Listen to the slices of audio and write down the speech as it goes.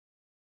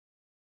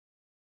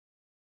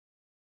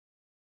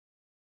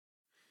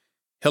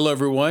Hello,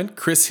 everyone.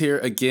 Chris here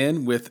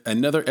again with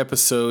another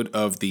episode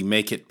of the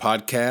Make It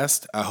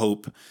podcast. I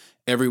hope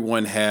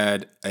everyone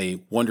had a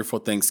wonderful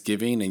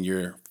Thanksgiving and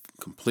you're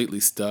completely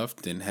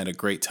stuffed and had a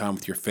great time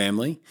with your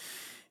family.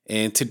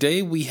 And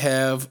today we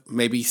have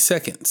maybe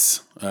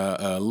seconds,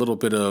 a little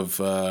bit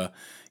of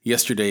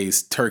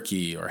yesterday's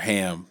turkey or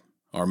ham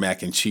or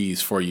mac and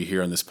cheese for you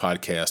here on this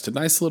podcast. A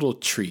nice little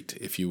treat,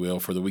 if you will,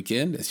 for the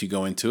weekend as you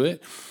go into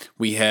it.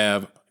 We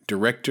have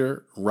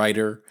director,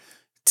 writer,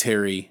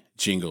 Terry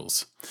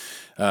Jingles.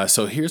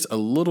 So here's a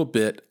little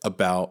bit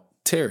about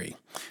Terry.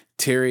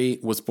 Terry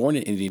was born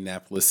in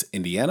Indianapolis,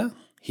 Indiana.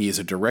 He is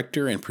a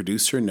director and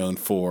producer known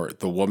for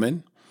The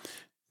Woman,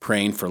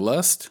 Praying for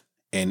Lust,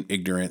 and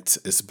Ignorance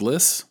is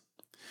Bliss.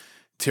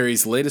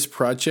 Terry's latest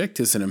project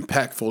is an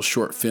impactful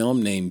short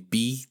film named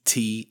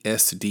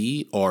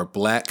BTSD, or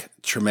Black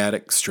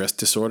Traumatic Stress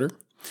Disorder.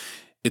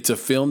 It's a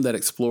film that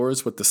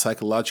explores what the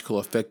psychological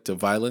effect of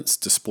violence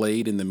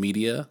displayed in the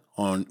media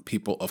on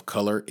people of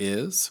color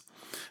is.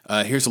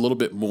 Here's a little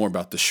bit more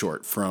about the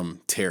short from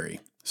Terry.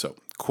 So,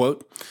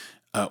 quote,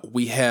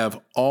 "We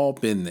have all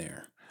been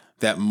there.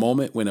 That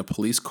moment when a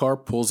police car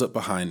pulls up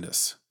behind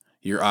us.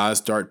 Your eyes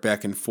dart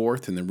back and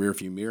forth in the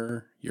rearview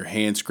mirror. Your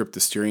hands grip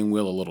the steering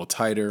wheel a little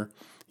tighter.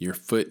 Your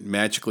foot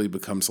magically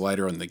becomes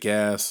lighter on the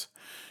gas.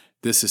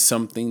 This is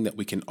something that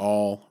we can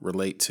all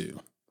relate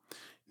to.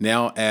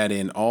 Now add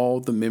in all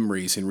the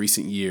memories in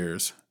recent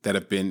years that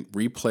have been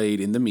replayed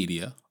in the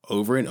media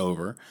over and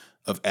over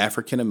of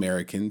African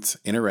Americans'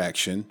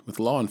 interaction with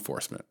law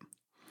enforcement.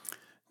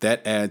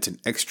 That adds an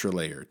extra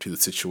layer to the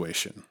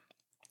situation.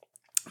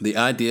 The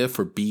idea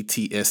for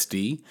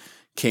BTSD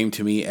came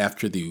to me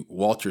after the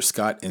Walter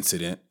Scott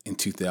incident in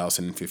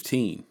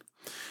 2015.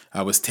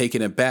 I was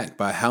taken aback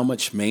by how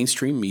much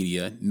mainstream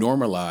media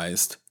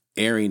normalized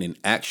airing an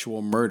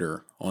actual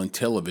murder on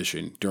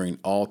television during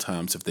all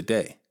times of the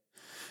day.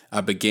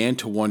 I began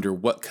to wonder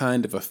what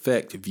kind of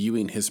effect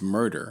viewing his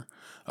murder,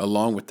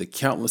 along with the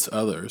countless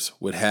others,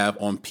 would have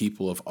on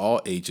people of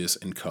all ages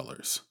and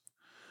colors.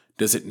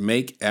 Does it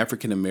make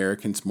African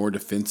Americans more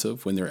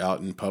defensive when they're out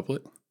in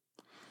public?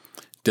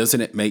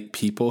 Doesn't it make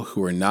people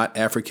who are not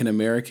African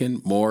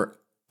American more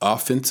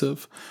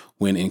offensive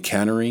when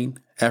encountering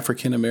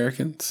African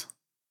Americans?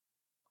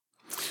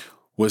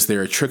 Was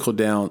there a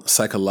trickle-down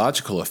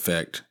psychological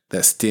effect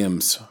that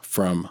stems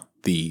from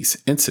these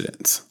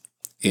incidents?"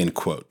 End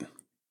quote.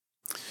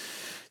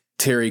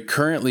 Terry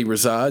currently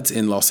resides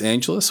in Los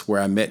Angeles,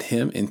 where I met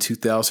him in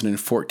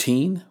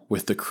 2014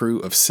 with the crew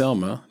of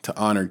Selma to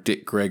honor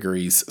Dick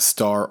Gregory's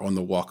star on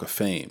the Walk of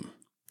Fame.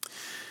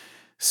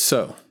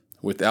 So,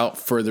 without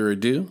further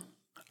ado,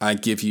 I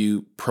give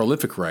you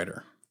prolific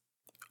writer,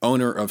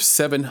 owner of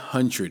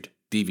 700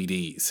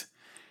 DVDs,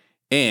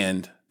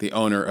 and the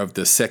owner of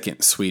the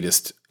second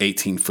sweetest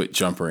 18-foot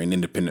jumper in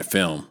independent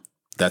film.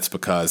 That's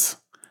because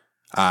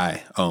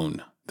I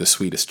own the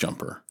sweetest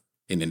jumper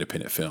in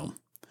independent film.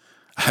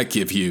 I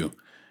give you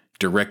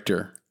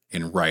director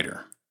and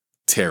writer,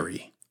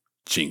 Terry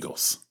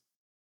Jingles.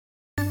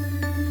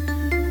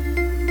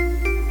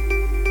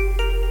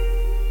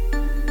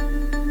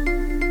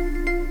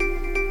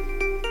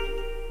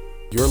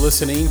 You're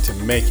listening to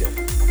Make It,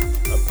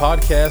 a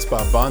podcast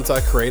by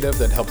Bonsai Creative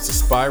that helps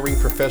aspiring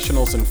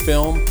professionals in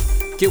film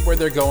get where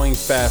they're going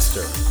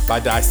faster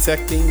by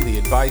dissecting the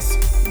advice,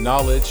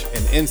 knowledge,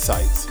 and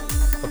insights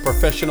of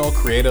professional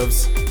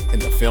creatives in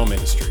the film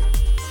industry.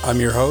 I'm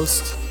your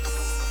host,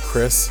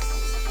 Chris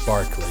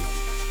Barkley.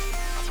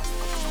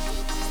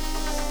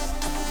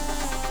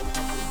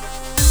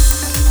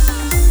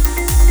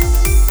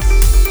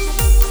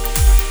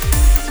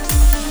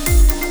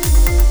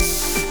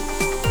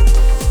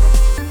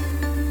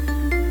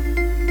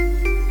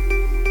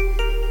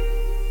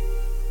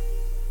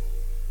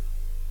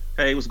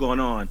 Hey, what's going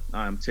on?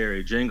 I'm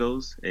Terry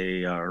Jingles,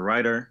 a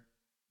writer,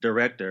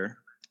 director,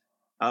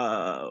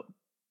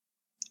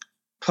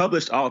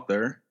 published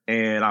author,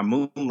 and I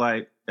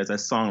moonlight as a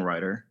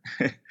songwriter.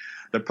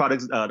 The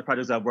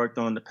projects I've worked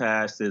on in the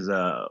past is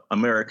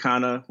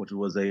Americana, which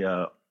was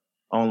a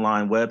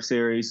online web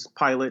series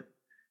pilot,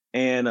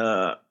 and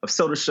a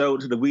soda show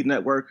to the Weed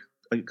Network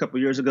a couple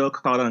years ago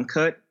called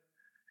Uncut.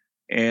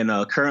 And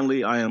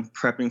currently, I am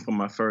prepping for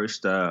my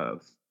first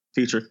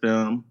feature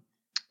film,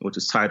 which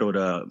is titled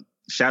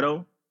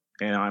Shadow,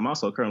 and I'm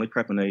also currently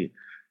prepping a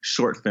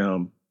short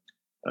film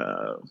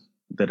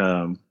that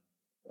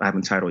I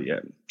haven't titled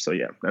yet. So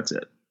yeah, that's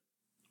it.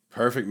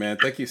 Perfect, man.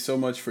 Thank you so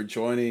much for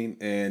joining.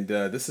 And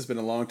this has been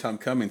a long time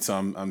coming, so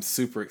I'm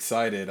super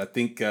excited. I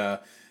think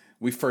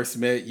we first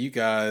met you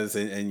guys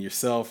and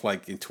yourself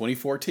like in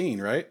 2014,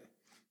 right?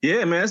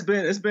 Yeah, man. It's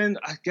been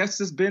I guess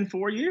it's been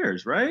 4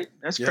 years, right?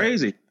 That's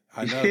crazy.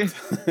 I know.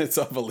 It's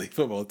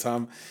unbelievable.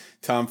 Time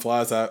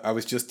flies. I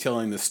was just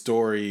telling the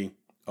story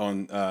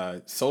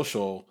on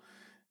social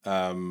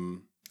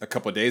a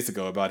couple of days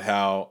ago about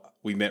how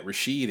we met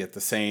Rashid at the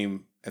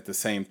same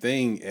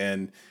thing,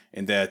 and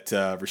that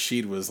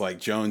Rashid was like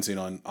jonesing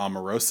on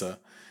Omarosa,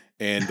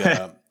 and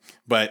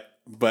but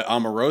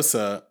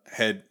Omarosa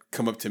had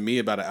come up to me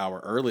about an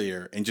hour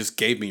earlier and just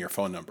gave me your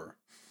phone number,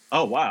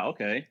 Oh wow,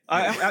 okay.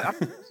 I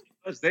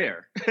was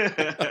there.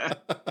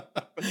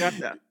 Forgot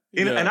that.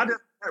 And Yeah.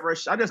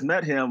 I just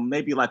met him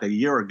maybe like a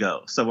year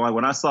ago. So like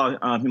when I saw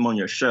him on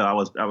your show, I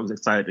was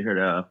excited to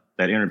hear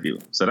that interview.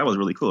 So that was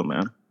really cool,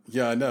 man.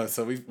 Yeah, I know.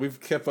 So we've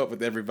kept up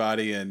with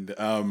everybody, and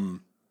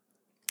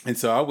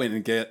so I went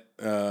and get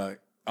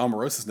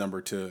Omarosa's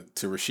number to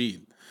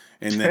Rashid,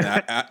 and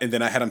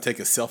then I had him take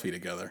a selfie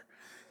together.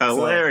 So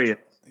Hilarious.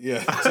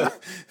 yeah,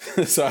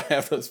 so I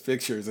have those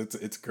pictures.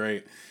 It's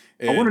great.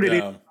 I wonder And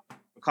did he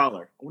call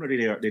her? I wonder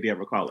did he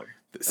ever call her?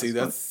 That's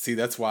funny.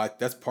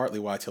 that's partly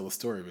why I tell the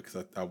story,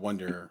 because I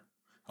wonder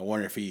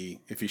if he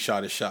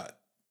shot his shot.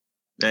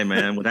 Hey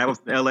man, when that was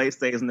in LA,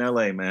 stays in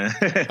LA, man.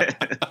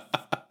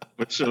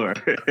 For sure.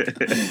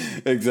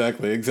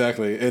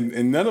 Exactly.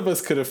 And none of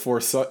us could have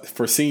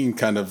foreseen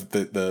kind of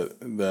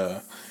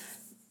the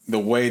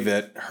way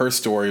that her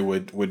story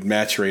would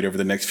maturate over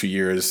the next few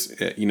years,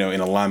 in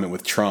alignment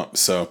with Trump.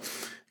 So,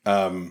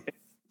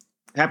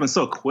 It happened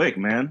so quick,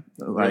 man.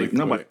 Like really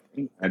nobody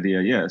quick,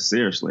 idea. Yeah,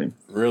 seriously.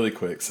 really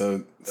quick.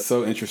 So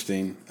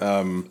interesting,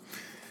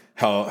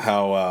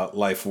 how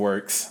life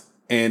works.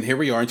 And here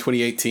we are in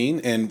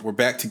 2018, and we're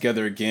back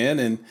together again.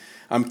 And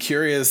I'm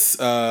curious,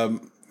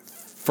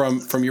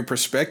 from your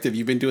perspective,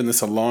 you've been doing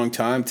this a long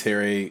time,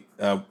 Terry.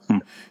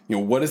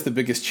 What is the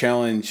biggest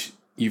challenge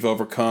you've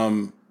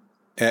overcome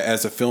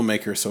as a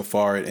filmmaker so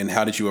far, and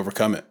how did you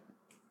overcome it?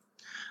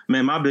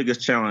 Man, my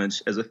biggest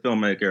challenge as a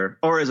filmmaker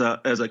or as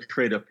a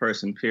creative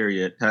person,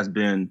 period, has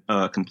been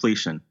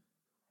completion,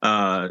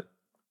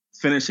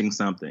 finishing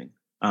something.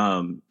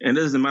 And it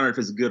doesn't matter if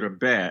it's good or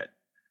bad.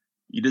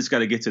 You just got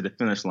to get to the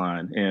finish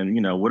line, and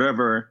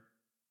whatever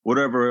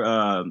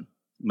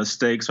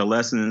mistakes or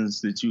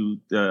lessons that you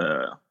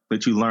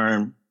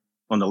learn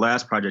on the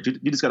last project,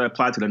 you just got to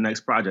apply to the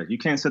next project. You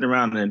can't sit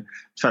around and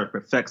try to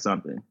perfect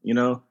something.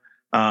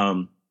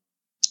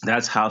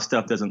 That's how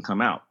stuff doesn't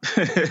come out.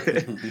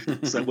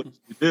 So what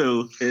you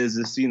do is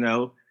just,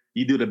 you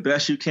do the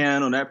best you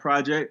can on that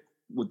project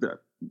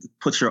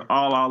put your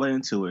all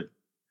into it,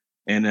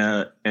 and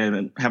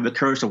have the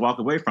courage to walk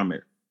away from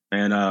it,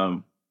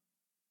 and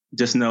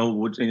just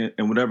know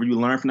and whatever you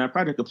learn from that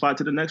project, apply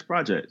to the next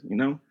project.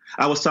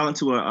 I was talking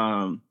to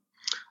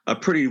a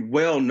pretty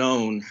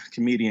well-known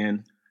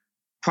comedian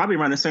probably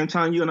around the same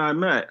time you and I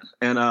met,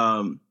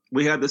 and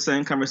we had the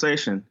same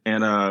conversation,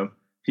 and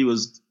he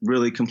was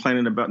really not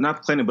complaining,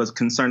 but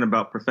concerned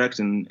about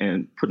perfection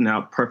and putting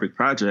out perfect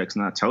projects.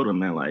 And I told him,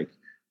 man, like,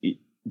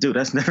 dude,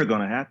 that's never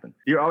going to happen.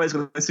 You're always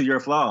going to see your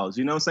flaws.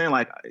 You know what I'm saying?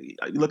 Like,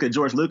 you look at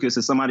George Lucas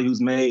as somebody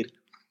who's made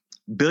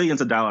billions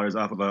of dollars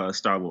off of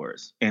Star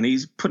Wars, and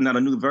he's putting out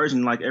a new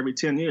version like every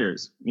 10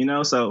 years,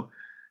 so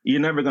you're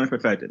never going to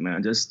perfect it,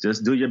 man. Just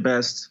do your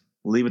best,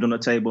 leave it on the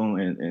table,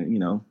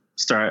 and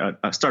start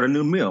a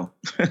new meal.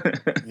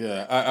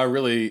 Yeah, I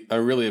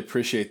really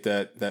appreciate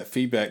that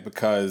feedback,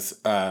 because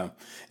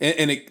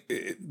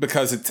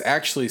because it's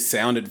actually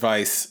sound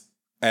advice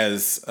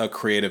as a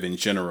creative in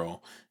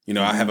general.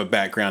 I have a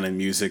background in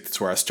music.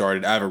 That's where I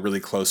started. I have a really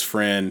close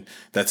friend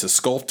that's a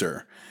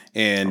sculptor,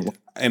 and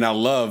I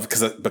love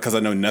because I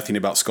know nothing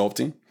about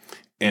sculpting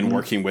and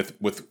working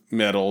with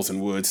metals and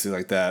woods, things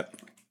like that.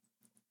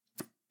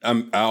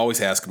 I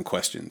always ask him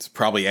questions,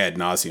 probably ad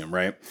nauseum,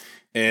 right?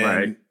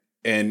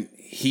 And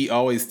he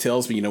always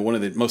tells me, one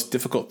of the most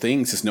difficult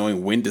things is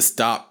knowing when to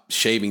stop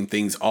shaving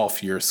things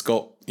off your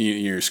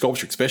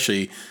sculpture,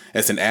 especially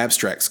as an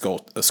abstract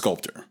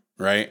sculptor,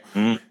 right?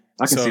 I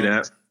can see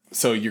that.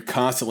 So you're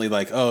constantly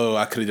like, oh,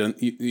 I could have done.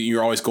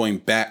 You're always going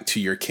back to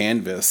your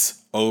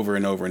canvas over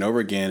and over and over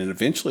again, and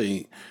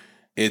eventually,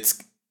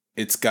 it's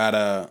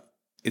gotta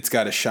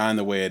shine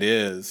the way it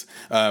is.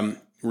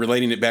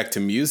 Relating it back to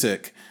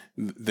music,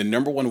 the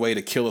number one way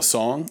to kill a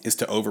song is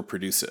to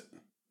overproduce it.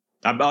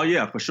 Oh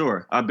yeah, for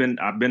sure. I've been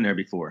there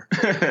before.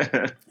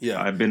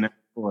 Yeah, I've been there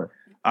before.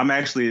 I'm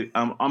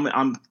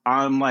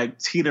like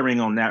teetering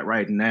on that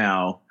right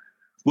now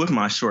with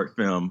my short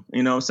film.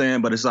 You know what I'm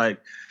saying? But it's like,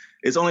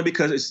 it's only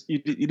because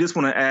you just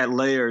want to add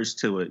layers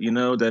to it.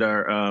 That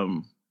are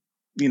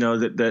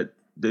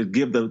that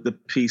give the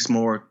piece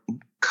more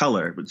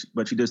color,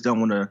 but you just don't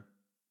want to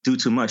do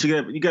too much.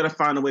 You got to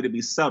find a way to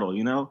be subtle.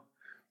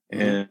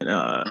 And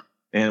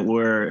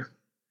where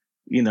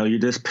you're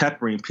just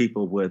peppering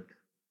people with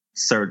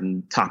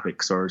certain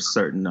topics or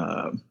certain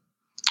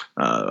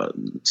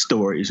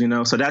stories,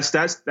 so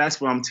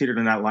that's where I'm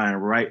teetering that line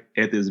right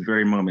at this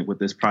very moment with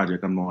this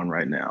project I'm on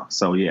right now.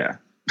 So yeah.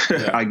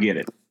 I get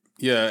it.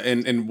 Yeah,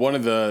 and one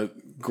of the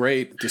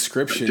great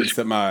descriptions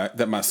that my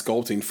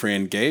sculpting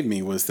friend gave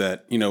me was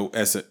that,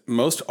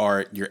 most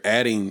art,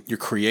 you're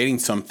creating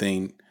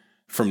something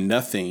from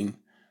nothing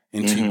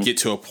until you get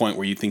to a point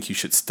where you think you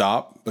should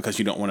stop, because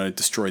you don't want to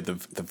destroy the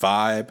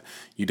vibe.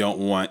 You don't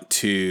want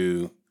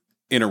to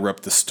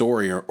interrupt the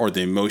story or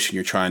the emotion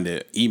you're trying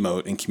to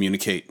emote and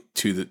communicate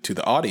to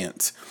the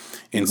audience.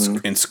 In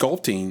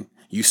sculpting,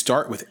 you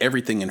start with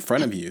everything in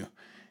front of you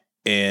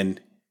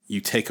and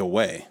you take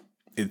away.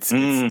 It's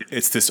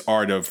this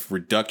art of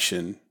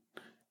reduction.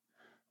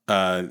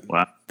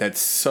 Wow. That's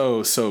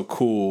so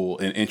cool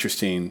and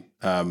interesting.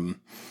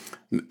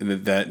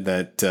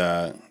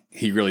 that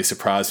he really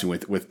surprised me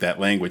with that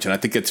language. And I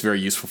think it's very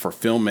useful for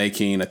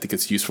filmmaking. I think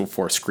it's useful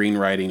for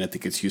screenwriting. I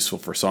think it's useful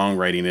for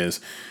songwriting.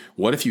 Is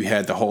what if you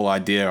had the whole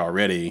idea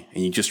already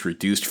and you just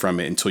reduced from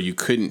it until you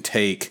couldn't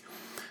take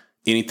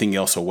anything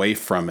else away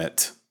from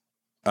it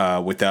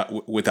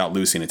without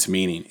losing its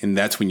meaning, and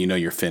that's when you know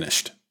you're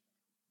finished.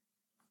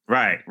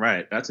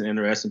 Right. That's an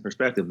interesting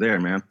perspective there,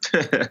 man.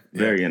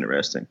 Very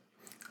interesting.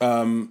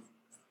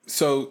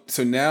 So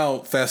now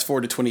fast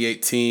forward to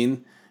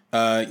 2018,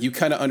 you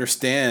kind of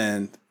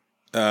understand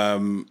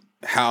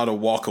how to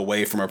walk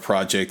away from a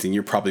project, and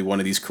you're probably one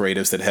of these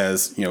creatives that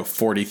has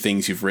 40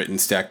 things you've written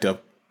stacked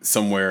up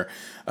somewhere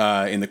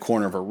in the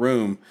corner of a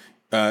room.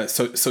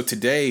 So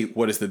today,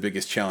 what is the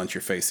biggest challenge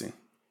you're facing?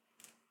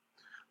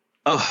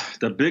 Oh,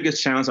 the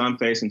biggest challenge I'm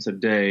facing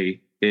today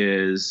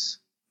is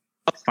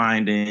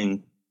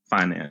finding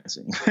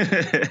financing.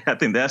 I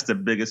think that's the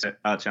biggest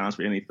challenge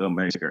for any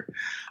filmmaker.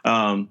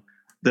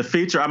 The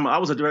feature, I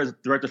was a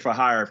director for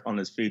hire on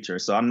this feature,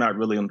 so I'm not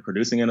really on the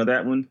producing end of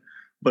that one.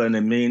 But in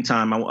the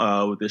meantime,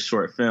 with this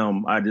short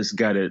film, I just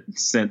got it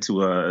sent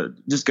to a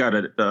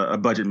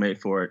budget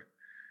made for it.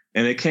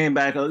 And it came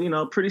back,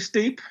 pretty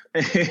steep.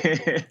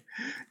 And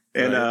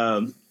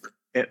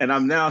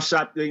I'm now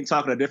talking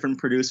to different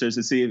producers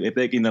to see if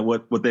they can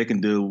what they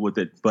can do with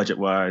it budget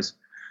wise.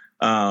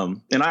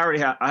 And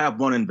I have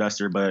one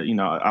investor, but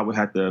I would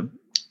have to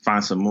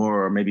find some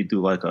more, or maybe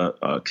do like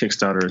a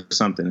Kickstarter or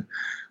something.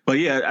 But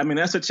yeah, I mean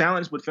that's a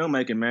challenge with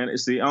filmmaking, man.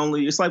 It's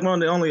like one of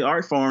the only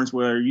art forms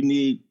where you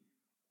need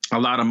a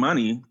lot of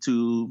money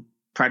to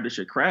practice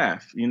your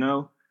craft. If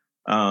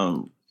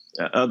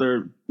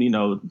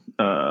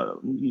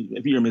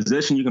you're a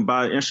musician, you can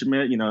buy an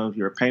instrument. If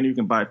you're a painter, you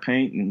can buy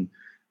paint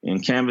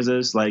and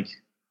canvases,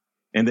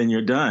 and then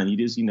you're done. You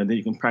just, then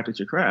you can practice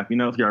your craft.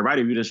 If you're a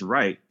writer, you just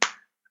write.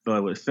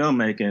 But with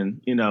filmmaking,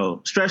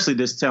 especially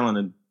just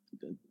telling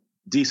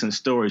decent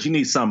stories, you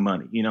need some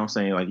money. You know what I'm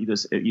saying? Like you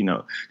just,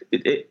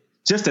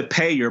 just to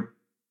pay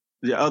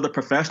the other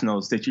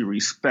professionals that you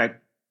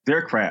respect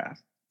their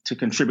craft to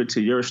contribute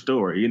to your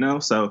story.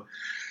 So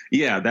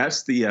yeah,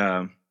 that's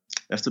the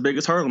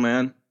biggest hurdle,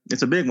 man.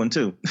 It's a big one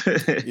too.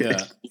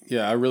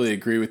 Yeah, I really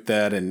agree with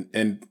that.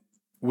 And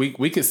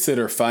we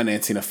consider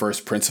financing a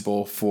first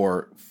principle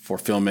for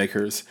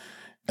filmmakers.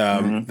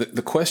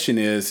 The question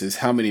is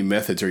how many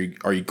methods are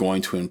you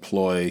going to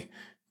employ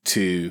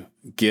to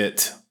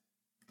get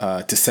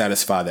to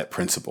satisfy that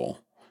principle,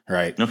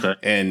 right? Okay.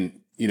 And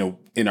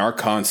in our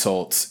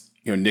consults,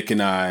 Nick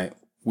and I,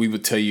 we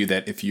would tell you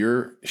that if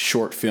your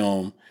short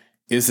film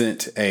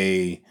isn't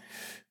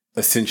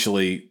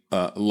essentially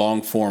a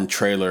long form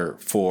trailer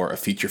for a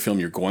feature film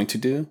you're going to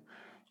do,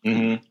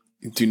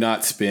 do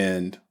not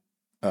spend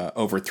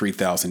over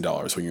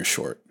 $3,000 when you're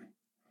short,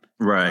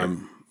 right?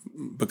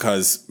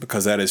 Because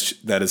that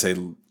is a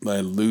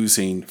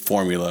losing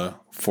formula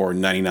for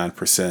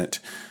 99%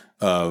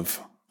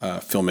 of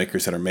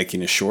filmmakers that are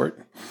making a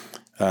short,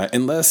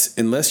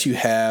 unless you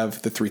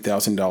have the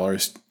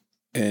 $3,000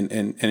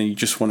 and you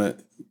just want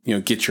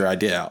to get your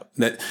idea out.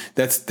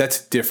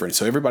 That's different.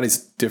 So everybody's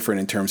different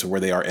in terms of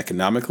where they are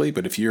economically.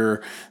 But if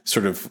you're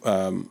sort of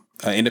an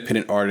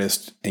independent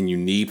artist and you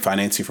need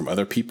financing from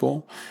other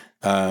people,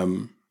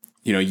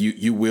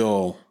 you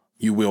will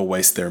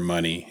waste their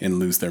money and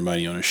lose their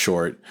money on a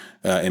short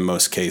in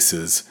most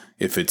cases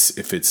if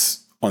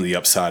it's on the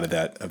upside of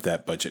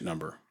that budget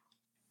number.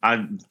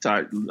 That's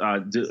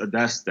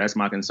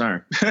my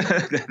concern.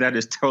 That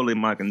is totally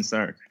my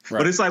concern. Right.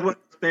 But it's like one of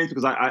the things,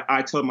 because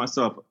I told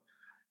myself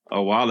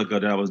a while ago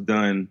that I was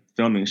done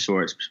filming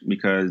shorts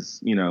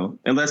because,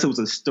 unless it was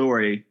a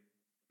story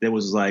that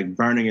was like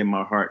burning in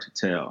my heart to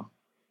tell.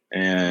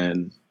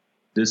 And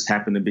this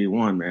happened to be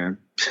one, man.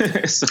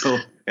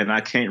 And I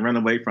can't run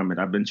away from it.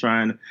 I've been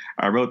trying.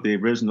 I wrote the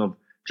original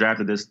draft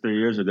of this 3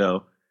 years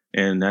ago,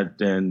 and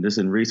this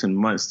in recent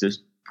months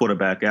just pulled it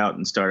back out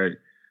and started.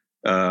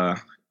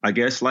 I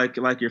guess like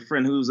your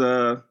friend who's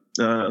the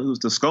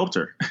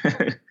sculptor,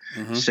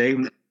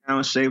 shaving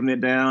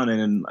it down,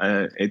 and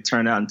it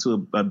turned out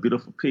into a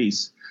beautiful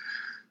piece.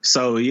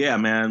 So yeah,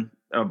 man.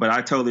 But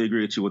I totally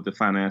agree with you with the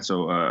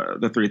financial,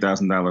 the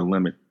 $3,000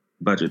 limit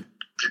budget.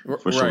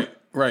 For sure.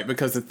 Right.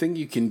 Because the thing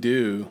you can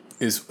do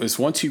is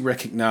once you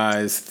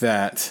recognize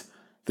that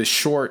the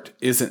short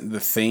isn't the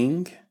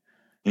thing,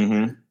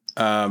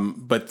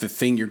 but the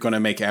thing you're going to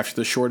make after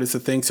the short is the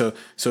thing. So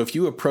if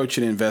you approach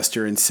an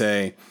investor and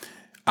say,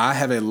 I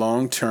have a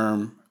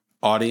long-term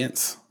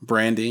audience,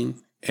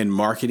 branding, and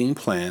marketing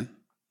plan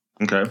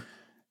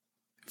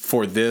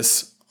for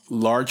this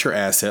larger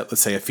asset,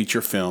 let's say a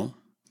feature film,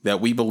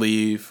 that we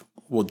believe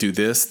will do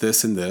this,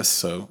 this, and this.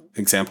 So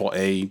example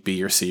A,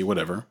 B, or C,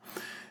 whatever.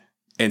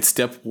 And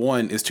step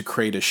one is to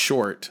create a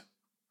short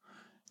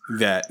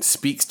that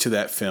speaks to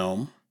that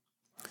film,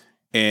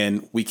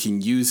 and we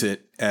can use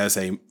it as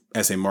a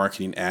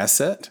marketing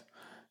asset.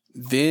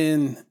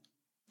 Then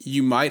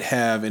you might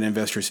have an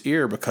investor's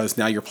ear because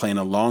now you're playing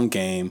a long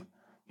game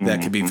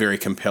that could be very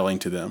compelling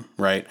to them,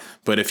 right?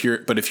 But if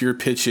your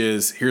pitch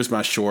is, here's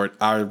my short,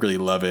 I really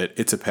love it,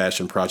 it's a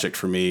passion project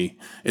for me,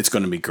 it's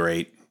going to be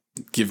great,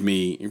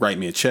 write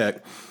me a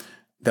check,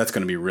 that's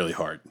going to be really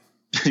hard.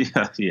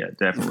 Yeah,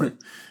 definitely.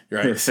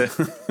 Right.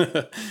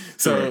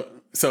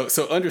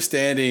 So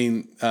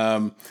understanding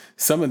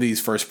some of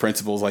these first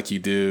principles like you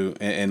do,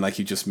 and like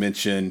you just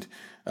mentioned,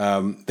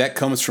 that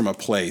comes from a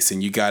place,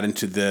 and you got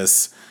into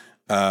this,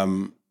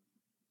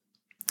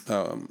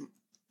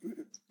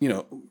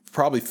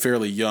 probably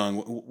fairly young.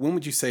 When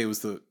would you say it was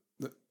the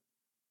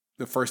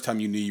first time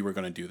you knew you were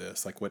going to do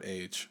this? Like what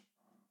age?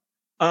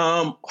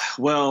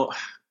 Well,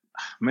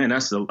 man,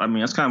 that's kind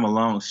of a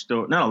long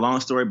story. Not a long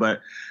story,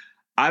 but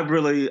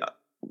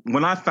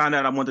when I found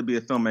out I wanted to be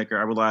a filmmaker,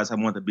 I realized I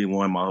wanted to be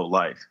one my whole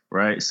life.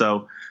 Right.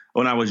 So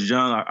when I was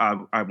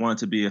young, I wanted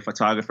to be a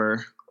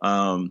photographer.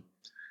 And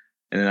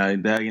I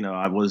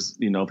was,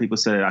 people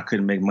said I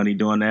couldn't make money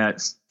doing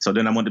that. So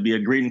then I wanted to be a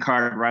greeting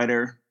card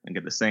writer and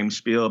get the same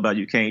spiel about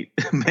you can't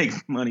make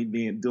money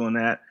doing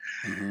that.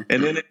 Mm-hmm.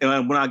 And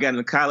then when I got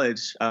into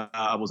college,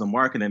 I was a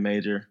marketing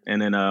major.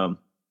 And then,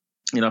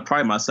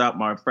 probably my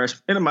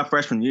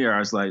freshman year, I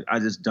was like, I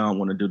just don't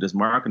want to do this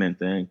marketing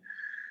thing.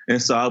 And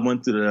so I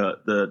went through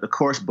the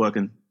course book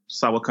and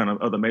saw what kind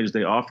of other majors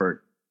they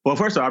offered. Well,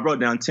 first of all, I wrote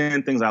down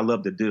 10 things I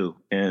love to do,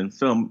 and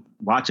film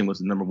watching was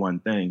the number one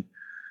thing.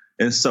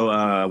 And so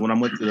when I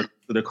went to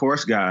the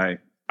course guide,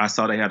 I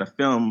saw they had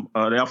they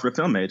offered a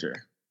film major.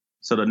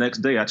 So the next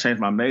day I changed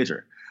my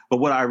major. But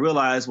what I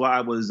realized while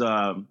I was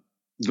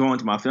going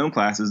to my film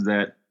class is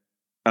that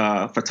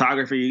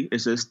photography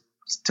is just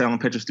telling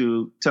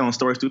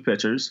stories through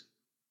pictures.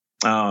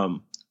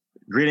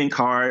 Greeting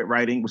card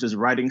writing, which is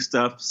writing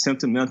stuff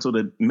sentimental to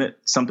admit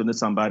something to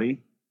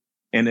somebody.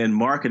 And then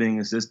marketing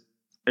is just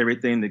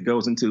everything that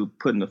goes into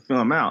putting the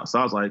film out. So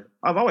I was like,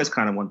 I've always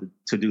kind of wanted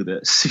to do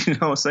this, you know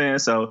what I'm saying?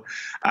 So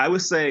I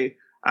would say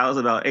I was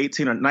about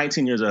 18 or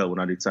 19 years old when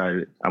I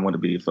decided I wanted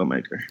to be a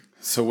filmmaker.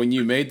 So when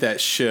you made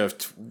that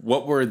shift,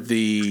 what were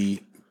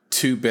the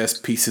 2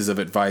 best pieces of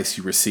advice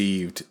you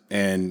received,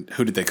 and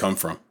who did they come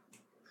from?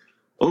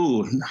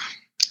 Oh,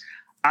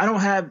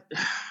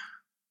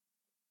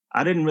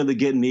 I didn't really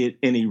get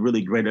any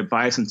really great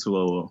advice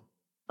until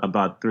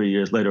about 3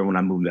 years later when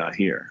I moved out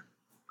here.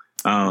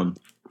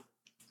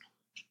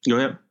 Go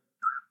ahead.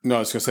 No, I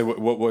was going to say,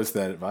 what was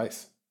that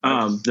advice?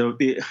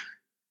 The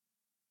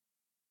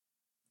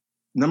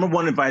number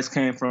one advice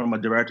came from a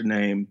director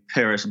named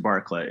Paris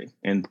Barclay.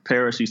 And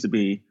Paris used to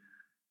be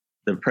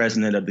the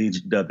president of the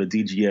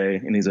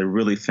DGA, and he's a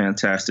really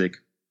fantastic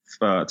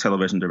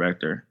television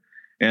director.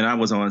 And I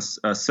was on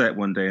a set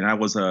one day, and I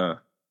was a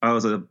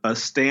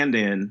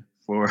stand-in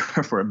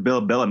for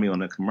Bill Bellamy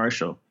on a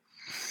commercial.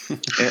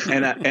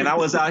 and I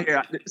was out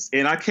here,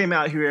 and I came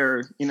out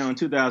here, in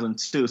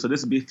 2002. So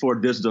this is before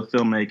digital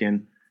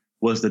filmmaking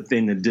was the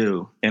thing to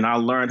do. And I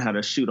learned how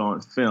to shoot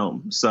on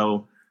film.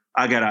 So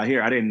I got out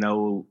here. I didn't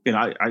know,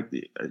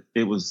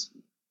 it was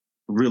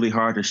really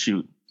hard to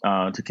shoot,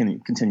 to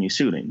continue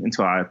shooting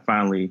until I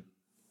finally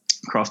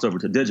crossed over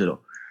to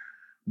digital.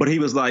 But he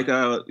was like,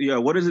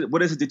 what is it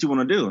that you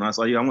want to do? And I was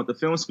like, I went to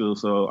film school.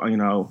 So,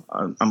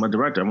 I'm a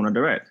director. I want to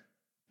direct.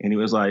 And he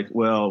was like,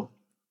 well,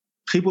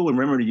 people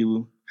remember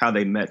you how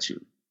they met you.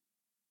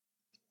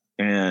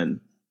 And,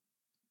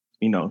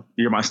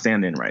 you're my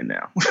stand-in right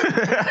now.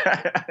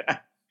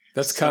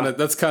 That's kind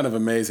of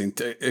amazing.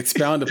 To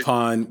expound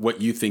upon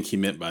what you think he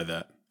meant by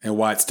that and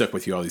why it stuck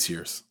with you all these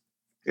years.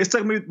 It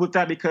stuck me with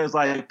that because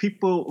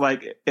people,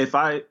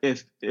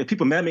 if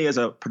people met me as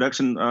a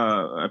production,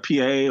 a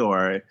PA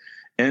or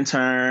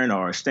intern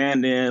or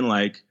stand-in,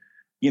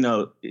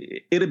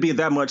 it'd be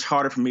that much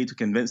harder for me to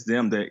convince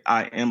them that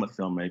I am a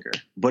filmmaker.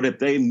 But if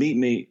they meet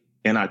me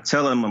and I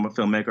tell them I'm a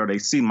filmmaker, or they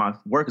see my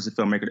work as a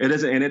filmmaker, it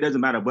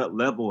doesn't matter what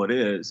level it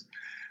is,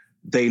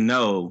 they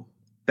know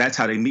that's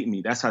how they meet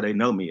me. That's how they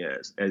know me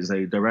as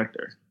a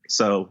director.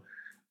 So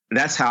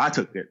that's how I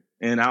took it.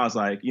 And I was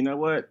like, you know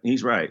what?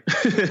 He's right.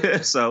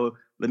 So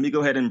let me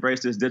go ahead and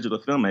embrace this digital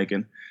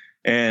filmmaking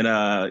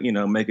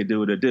and, make it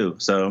do what it do.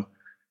 So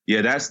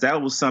yeah,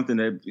 that was something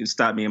that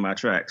stopped me in my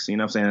tracks. You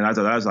know what I'm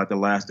saying? That was like the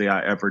last day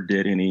I ever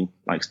did any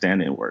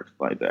stand-in work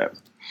like that.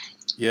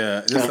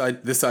 Yeah,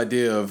 this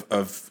idea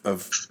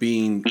of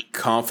being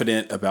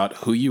confident about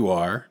who you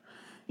are,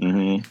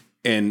 mm-hmm.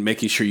 and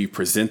making sure you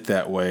present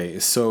that way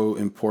is so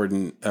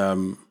important.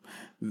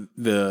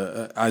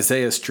 The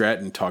Isaiah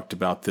Stratton talked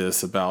about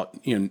this, about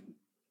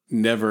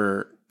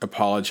never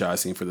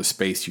apologizing for the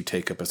space you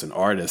take up as an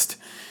artist.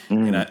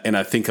 Mm. And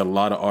I think a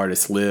lot of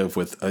artists live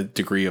with a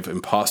degree of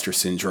imposter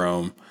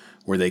syndrome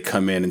where they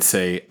come in and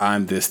say,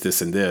 I'm this,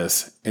 this, and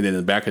this. And then in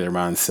the back of their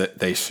mind,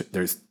 there's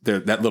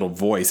that little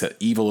voice, that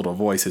evil little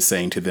voice is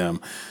saying to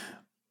them,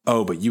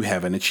 oh, but you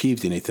haven't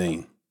achieved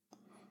anything.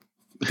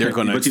 They're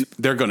going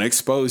to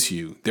expose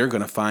you. They're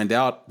going to find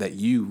out that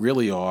you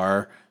really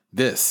are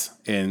this.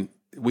 And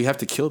we have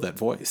to kill that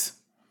voice.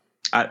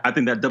 I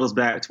think that doubles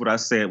back to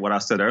what I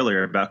said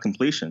earlier about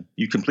completion.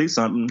 You complete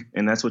something,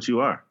 and that's what you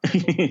are.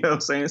 You know what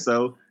I'm saying?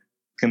 So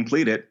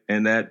complete it,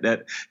 and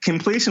that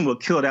completion will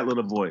kill that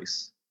little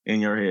voice. in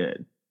your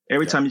head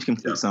every time you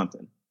complete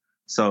something.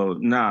 So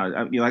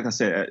like I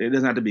said, it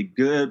doesn't have to be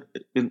good.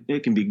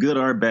 It can be good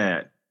or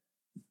bad,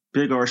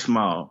 big or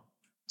small.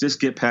 Just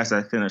get past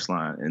that finish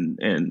line,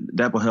 and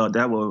that will help.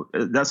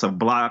 That's a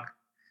block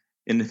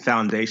in the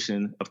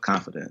foundation of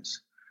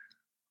confidence.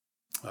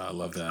 I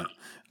love that.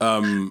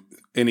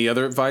 Any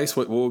other advice?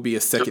 What would be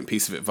a second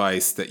piece of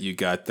advice that you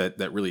got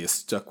that really has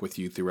stuck with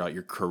you throughout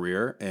your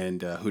career,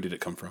 and who did it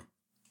come from?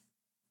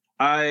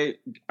 I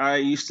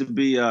used to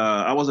be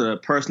I was a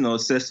personal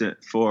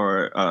assistant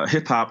for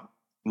hip hop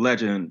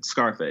legend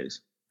Scarface.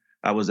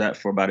 I was that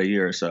for about a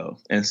year or so,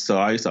 and so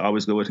I used to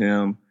always go with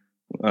him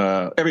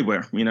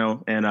everywhere,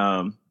 and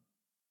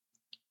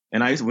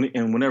I used to,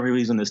 and whenever he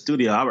was in the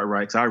studio, I would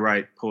write. 'Cause I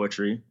write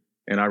poetry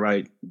and I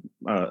write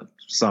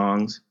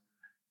songs,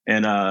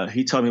 and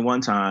he told me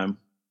one time,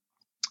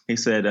 he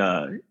said,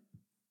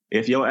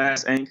 "If your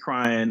ass ain't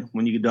crying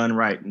when you're done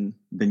writing,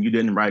 then you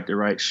didn't write the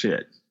right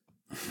shit."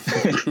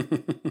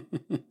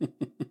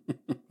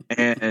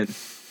 And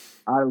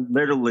I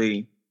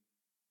literally,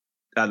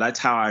 that's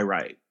how I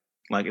write.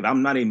 Like, if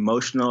I'm not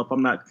emotional, if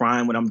I'm not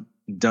crying when I'm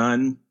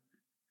done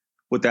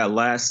with that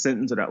last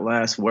sentence or that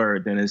last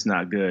word, then it's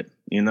not good,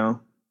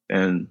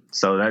 And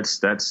so that's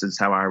just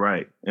how I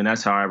write, and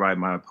that's how I write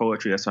my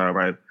poetry. That's how I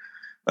write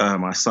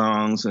my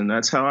songs, and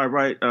that's how I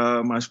write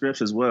my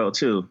scripts as well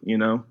too.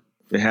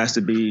 It has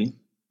to be,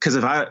 because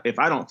if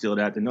I don't feel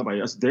that, then nobody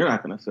else, they're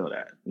not going to feel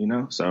that.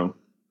 So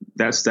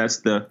that's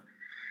the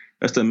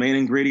main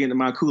ingredient in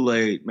my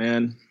Kool-Aid,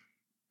 man.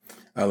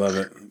 I love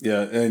it.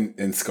 Yeah,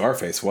 and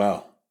Scarface,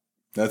 wow,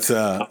 that's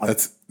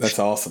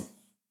awesome.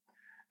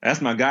 That's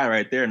my guy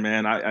right there,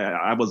 man.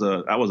 I was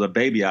a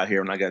baby out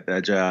here when I got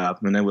that job,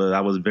 and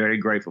I was very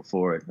grateful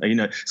for it.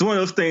 It's one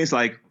of those things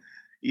like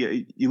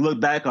you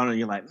look back on it and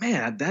you're like,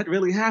 man, that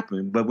really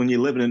happened. But when you're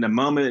living in the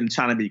moment and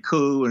trying to be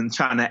cool and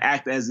trying to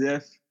act as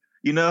if,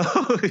 you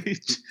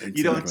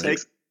don't take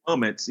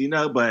moments,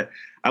 But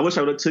I wish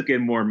I would have took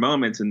in more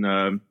moments,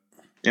 and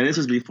this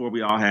was before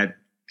we all had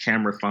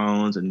camera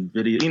phones and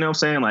video. You know what I'm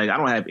saying? Like, I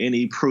don't have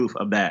any proof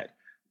of that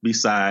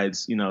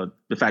besides, the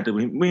fact that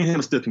we and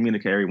him still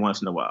communicate every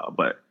once in a while.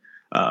 But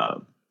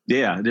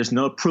there's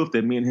no proof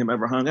that me and him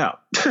ever hung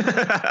out.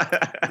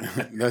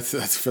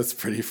 That's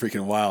pretty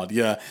freaking wild.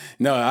 Yeah.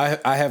 No,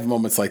 I have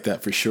moments like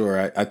that for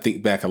sure. I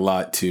think back a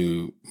lot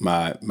to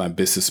my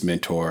business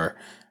mentor,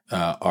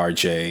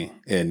 RJ,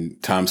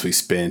 and times we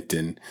spent,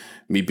 and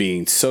me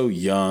being so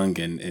young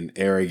and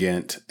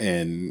arrogant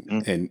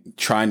and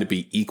trying to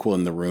be equal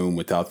in the room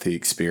without the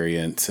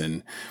experience,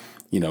 and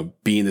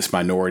being this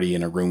minority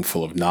in a room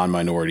full of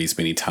non-minorities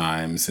many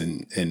times,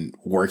 and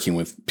working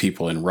with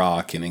people in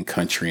rock and in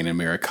country and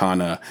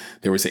Americana,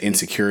 there was an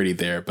insecurity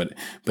there. But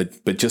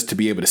just to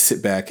be able to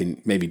sit back and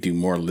maybe do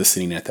more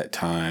listening at that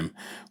time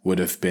would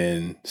have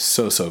been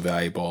so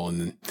valuable.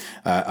 And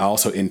I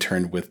also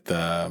interned with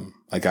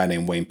a guy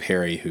named Wayne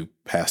Perry, who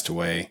passed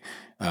away,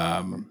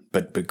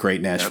 but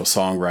great Nashville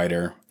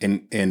songwriter.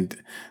 And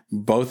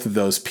both of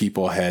those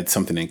people had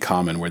something in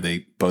common where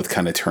they both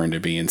kind of turned to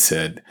me and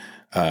said,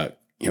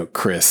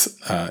 Chris,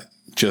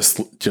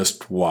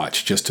 just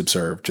watch, just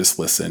observe, just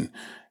listen,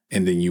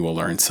 and then you will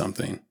learn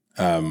something.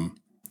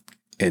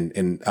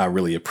 And I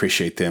really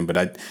appreciate them,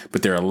 but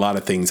there are a lot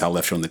of things I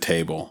left on the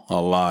table. A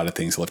lot of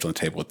things left on the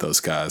table with those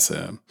guys.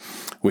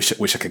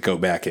 Wish I could go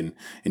back and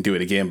do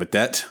it again, but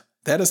that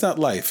is not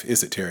life,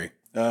 is it, Terry?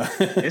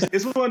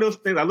 It's one of those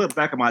things. I look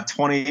back at my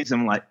 20s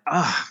and I'm like,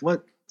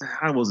 what?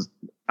 I was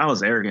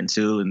arrogant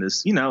too, and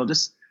this,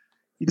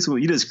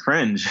 you just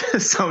cringe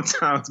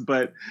sometimes,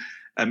 but.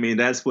 I mean,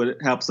 that's what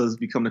helps us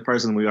become the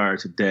person we are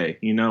today,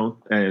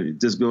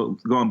 just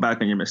going back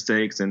on your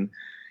mistakes. And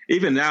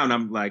even now, when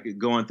I'm like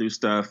going through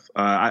stuff,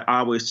 I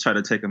always try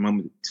to take a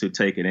moment to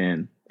take it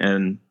in.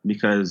 And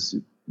because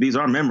these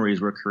are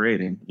memories we're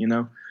creating,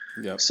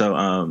 Yep.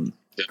 So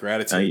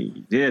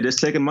gratitude. Just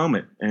take a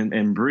moment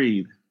and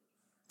breathe.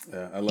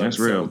 Yeah, I love that's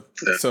it. real.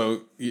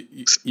 So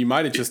you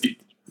might have just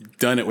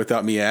done it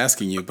without me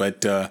asking you,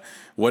 but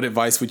what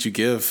advice would you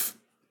give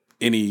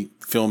any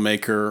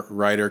filmmaker,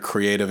 writer,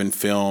 creative in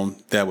film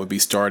that would be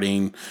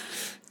starting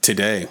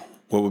today?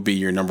 What would be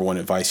your number one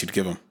advice you'd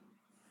give them?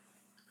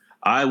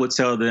 I would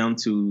tell them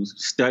to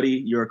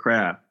study your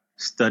craft,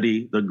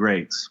 study the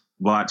greats,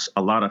 watch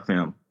a lot of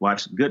film,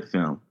 watch good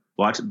film,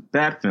 watch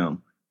bad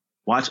film,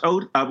 watch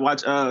old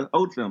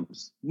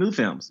films, new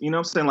films. You know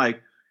what I'm saying?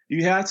 Like,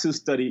 you have to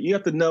study. You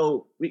have to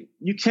know.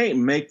 You can't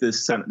make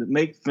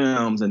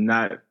films and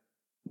not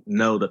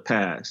know the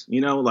past.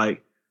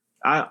 Like.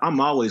 I'm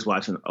always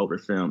watching older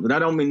films, and I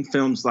don't mean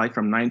films like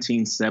from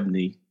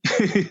 1970.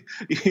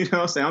 You know what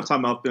I'm saying? I'm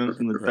talking about films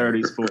from the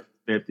 30s, 40s,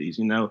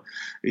 50s.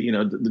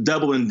 The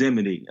Double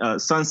Indemnity,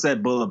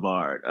 Sunset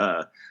Boulevard,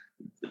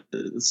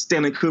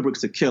 Stanley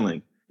Kubrick's The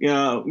Killing.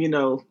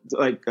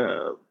 Like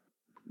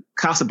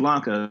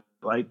Casablanca,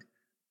 like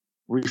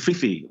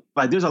Rififi.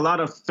 Like, there's a lot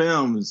of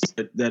films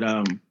that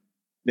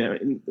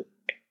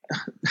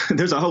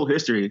there's a whole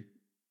history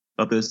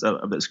of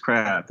this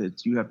craft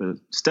that you have to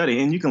study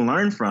and you can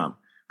learn from,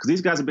 because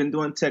these guys have been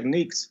doing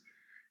techniques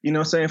you know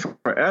what I'm saying,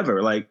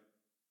 forever. Like,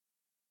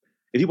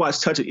 if you watch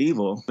Touch of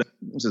Evil, which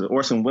is an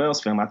Orson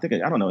Welles film, I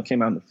don't know, it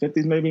came out in the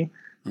 50s maybe.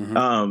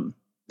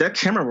 That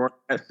camera work,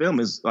 that film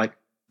is like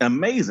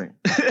amazing.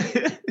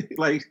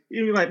 Like,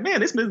 you're like,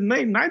 man, this was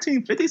made in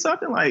 1950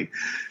 something. Like,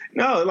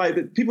 no,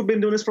 like people have been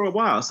doing this for a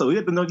while. So you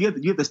have to know, you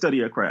have to study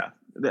your craft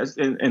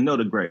and know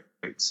the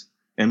greats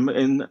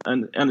and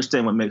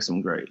understand what makes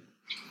them great.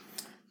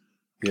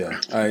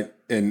 Yeah,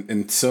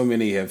 and so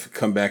many have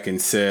come back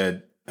and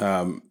said,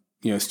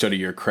 study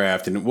your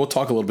craft, and we'll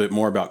talk a little bit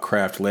more about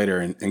craft later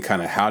and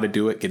kind of how to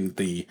do it, getting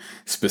the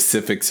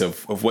specifics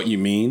of what you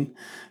mean,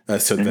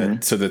 so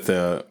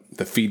that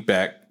the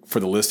feedback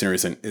for the listener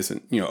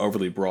isn't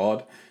overly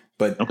broad.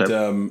 But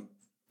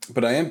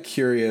but I am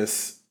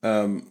curious,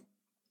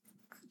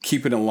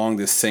 keeping along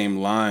this same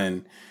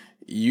line,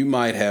 you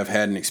might have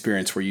had an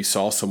experience where you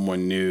saw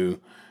someone new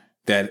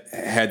that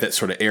had that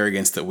sort of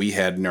arrogance that we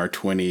had in our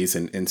 20s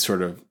and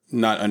sort of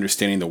not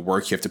understanding the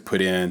work you have to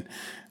put in.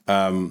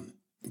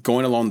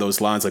 Going along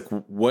those lines, like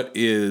what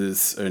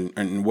is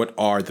and what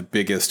are the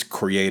biggest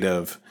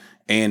creative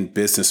and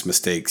business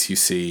mistakes you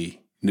see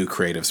new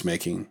creatives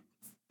making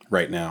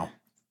right now?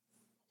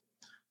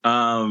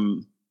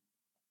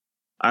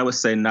 I would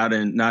say not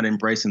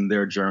embracing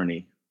their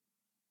journey,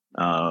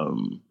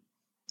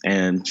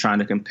 and trying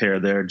to compare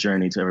their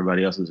journey to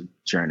everybody else's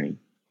journey.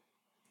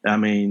 I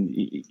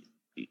mean,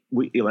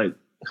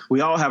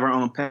 we all have our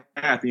own path,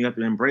 and you have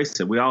to embrace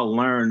it. We all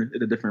learn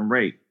at a different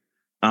rate.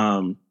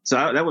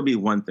 That would be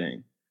one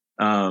thing.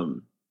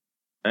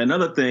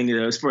 Another thing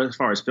is as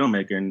far as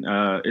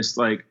filmmaking, it's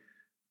like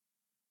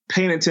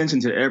paying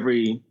attention to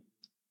every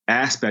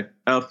aspect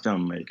of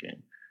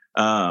filmmaking.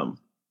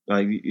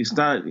 Like, it's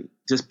not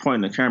just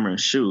pointing the camera and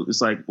shoot.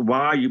 It's like, why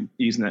are you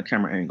using that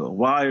camera angle?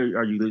 Why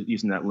are you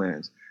using that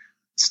lens?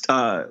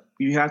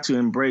 You have to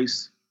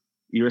embrace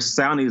your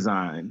sound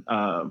design,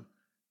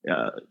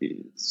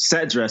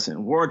 set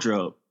dressing,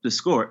 wardrobe, the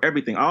score,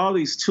 everything. All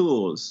these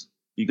tools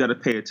you got to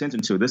pay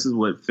attention to. This is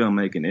what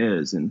filmmaking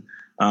is, and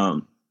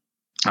I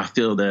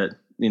feel that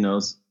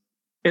it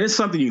is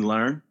something you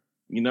learn.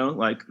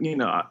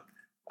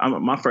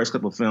 My first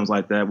couple of films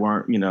like that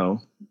weren't,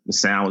 the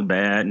sound was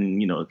bad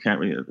and,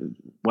 camera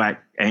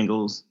whack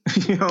angles,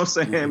 you know what I'm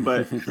saying?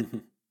 But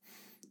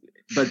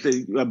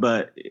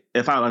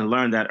if I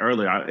learned that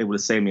earlier, it would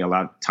have saved me a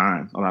lot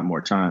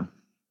more time.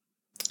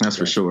 That's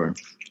for sure.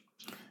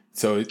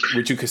 So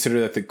would you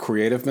consider that the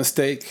creative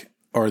mistake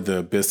or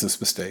the business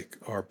mistake,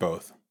 or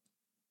both?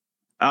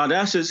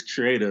 That's just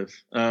creative.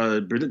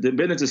 The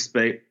business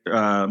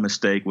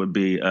mistake would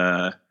be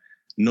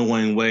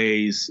knowing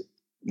ways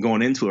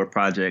going into a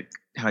project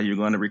how you're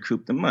going to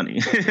recoup the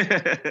money.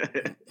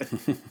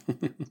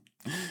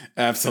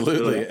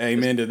 Absolutely.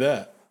 Amen to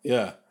that.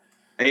 Yeah.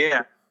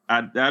 Yeah.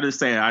 I just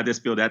saying, I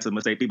just feel that's a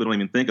mistake people don't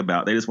even think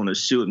about. They just want to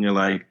shoot, and you're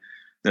like,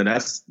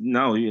 as a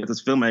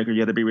filmmaker, you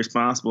have to be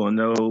responsible and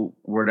know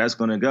where that's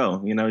going to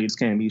go. You just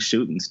can't be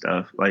shooting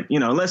stuff like,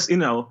 unless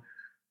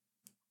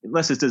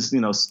it's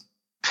just,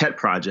 pet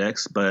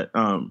projects. But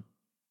when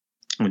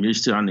you're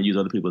trying to use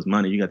other people's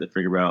money, you got to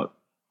figure out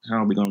how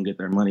are we going to get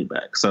their money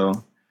back.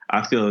 So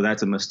I feel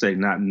that's a mistake,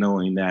 not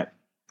knowing that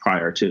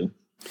prior to.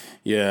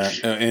 Yeah.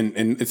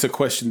 And it's a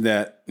question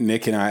that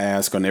Nick and I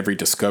ask on every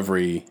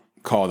discovery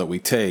call that we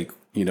take.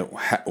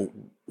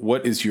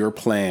 What is your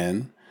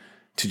plan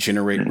to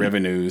generate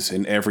revenues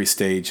in every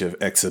stage of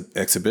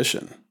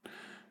exhibition?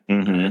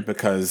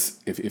 Because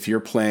if your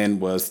plan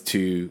was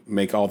to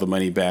make all the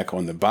money back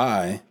on the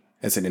buy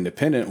as an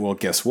independent, well,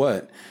 guess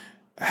what?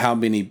 How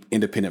many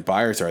independent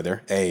buyers are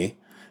there? A.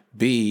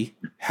 B,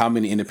 how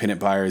many independent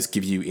buyers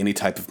give you any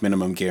type of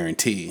minimum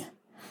guarantee,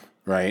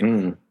 right?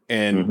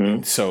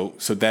 And so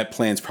that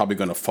plan's probably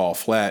going to fall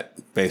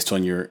flat based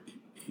on your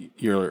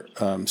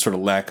sort of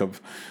lack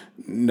of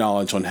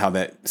knowledge on how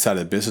that side of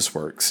the business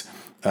works.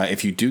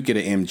 If you do get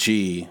an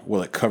MG,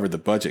 will it cover the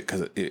budget?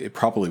 Because it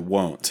probably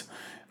won't.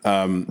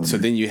 So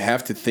then you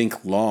have to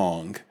think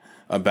long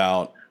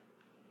about,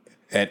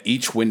 at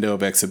each window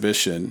of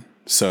exhibition,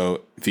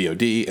 so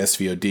VOD,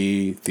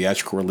 SVOD,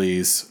 theatrical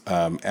release,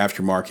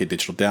 aftermarket,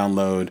 digital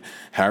download,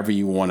 however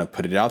you want to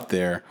put it out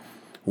there,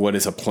 what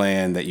is a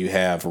plan that you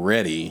have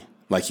ready,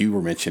 like you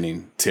were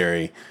mentioning,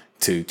 Terry,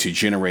 to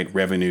generate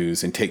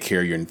revenues and take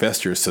care of your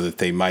investors so that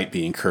they might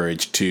be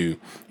encouraged to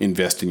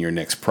invest in your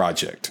next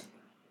project?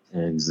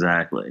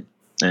 Exactly.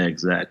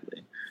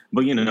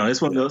 But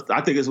it's one of those.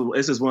 I think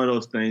it's just one of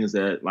those things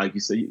that, like you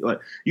said,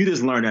 you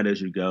just learn that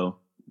as you go.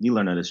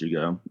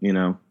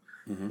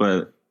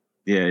 But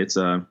yeah, it's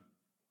and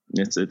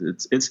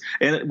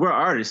we're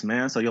artists,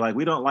 man. So you're like,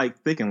 we don't like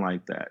thinking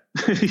like that.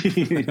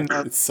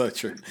 It's so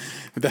true.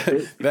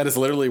 That is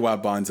literally why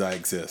Bonsai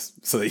exists,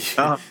 so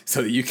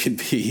that you can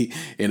be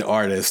an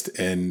artist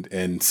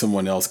and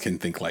someone else can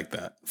think like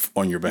that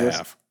on your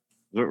behalf.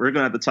 We're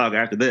gonna have to talk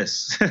after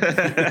this.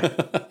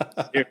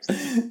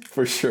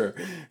 For sure.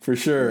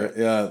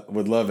 Yeah,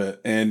 would love it.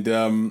 And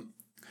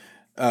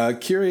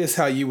curious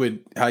how you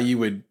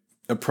would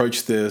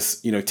approach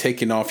this.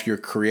 Taking off your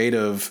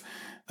creative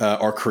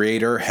or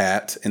creator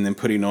hat, and then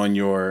putting on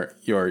your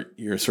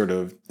sort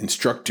of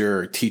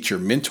instructor, teacher,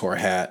 mentor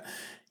hat.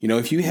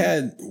 If you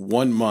had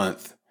 1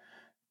 month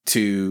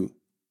to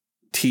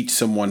teach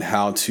someone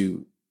how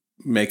to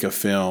make a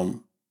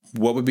film,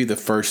 what would be the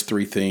first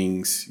 3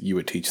 things you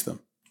would teach them?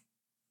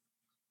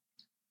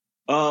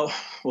 Well,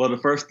 the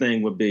first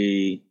thing would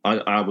be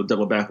I would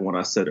double back on what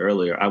I said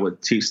earlier. I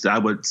would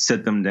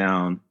sit them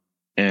down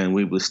and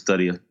we would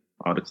study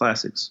all the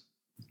classics.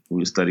 We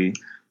would study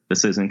the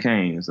Citizen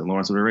Kanes, the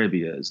Lawrence of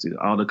Arabia's,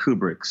 all the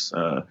Kubricks,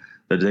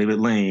 the David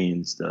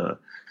Lanes, the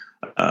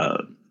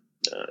I'm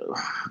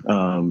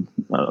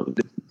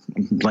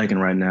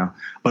blanking right now,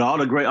 but all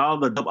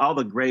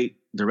the great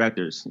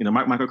directors,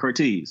 Michael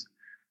Curtiz.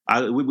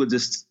 We would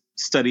just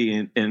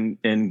study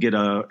and get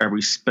a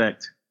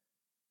respect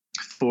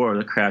for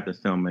the craft of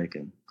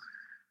filmmaking.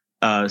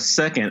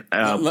 Second,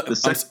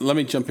 let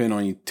me jump in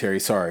on you, Terry.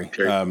 Sorry,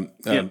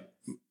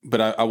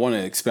 but I want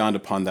to expound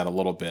upon that a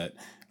little bit.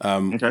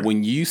 Okay.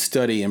 When you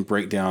study and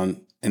break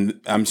down,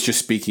 and I'm just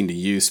speaking to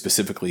you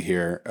specifically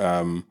here,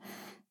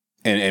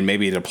 and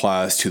maybe it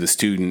applies to the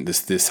student,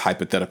 this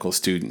hypothetical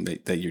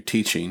student that you're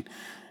teaching.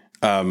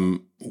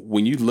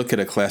 When you look at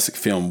a classic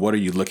film, what are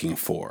you looking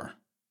for?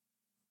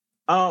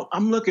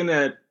 I'm looking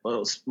at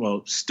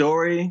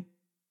story,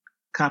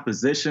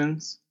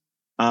 compositions.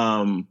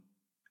 Why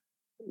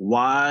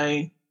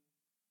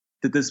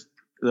did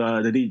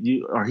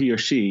he or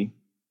she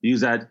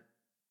use that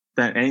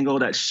angle,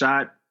 that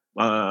shot?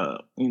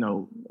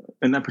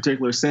 In that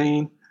particular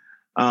scene.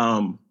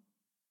 I'm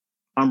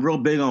real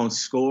big on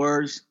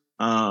scores.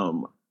 I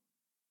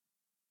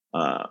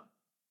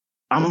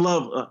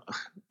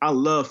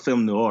love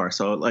film noir.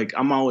 So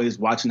I'm always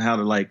watching how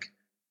to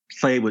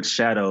play with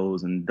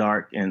shadows and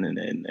dark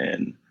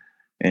and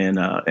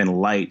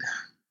light.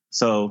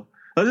 So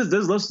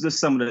those are just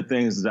some of the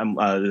things that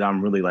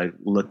I'm really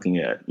looking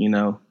at,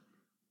 Yeah,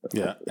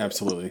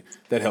 absolutely.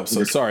 That helps.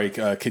 So sorry,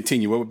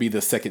 continue. What would be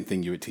the second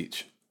thing you would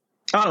teach?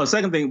 Oh, the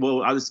second thing,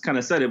 well, I just kind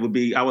of said it would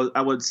be I would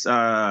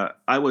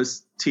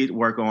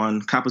work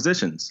on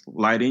compositions,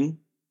 lighting,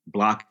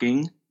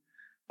 blocking,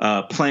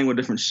 playing with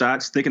different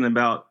shots, thinking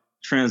about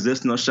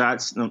transitional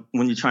shots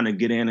when you're trying to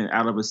get in and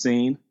out of a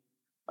scene,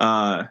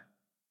 learning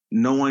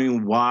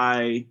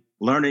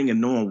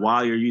and knowing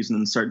why you're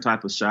using a certain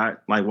type of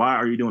shot. Like, why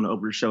are you doing an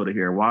over the shoulder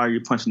here? Why are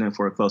you punching in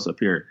for a close up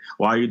here?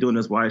 Why are you doing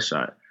this wide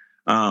shot?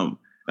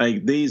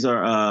 These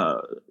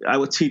are I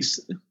would teach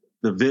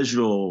the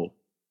visual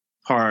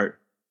part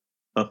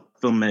of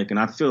filmmaking.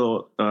 I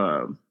feel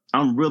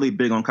I'm really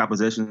big on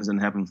compositions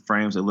and having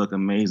frames that look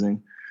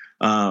amazing,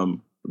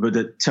 but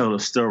that tell a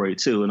story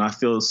too. And I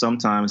feel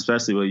sometimes,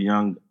 especially with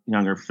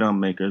younger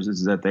filmmakers,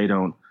 is that they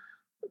don't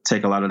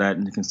take a lot of that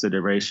into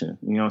consideration.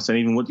 So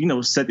even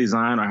with set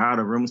design or how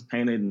the room's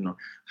painted and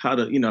how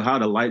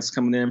the lights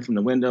coming in from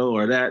the window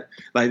or that,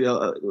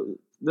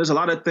 there's a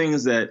lot of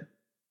things that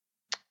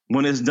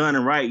when it's done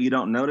right you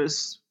don't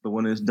notice, but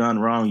when it's done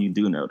wrong you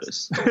do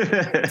notice.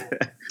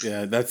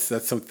 Yeah, that's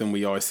something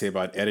we always say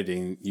about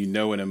editing.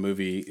 When a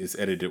movie is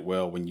edited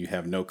well when you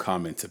have no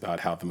comments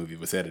about how the movie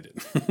was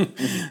edited.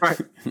 Right.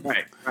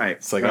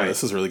 It's like, right. Oh,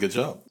 this is a really good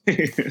job.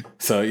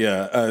 So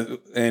yeah,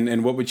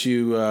 and what would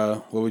you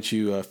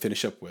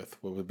finish up with?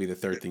 What would be the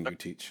third thing you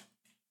teach?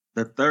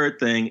 The third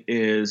thing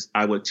is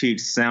I would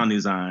teach sound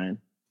design.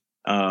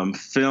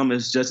 Film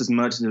is just as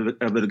much of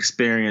an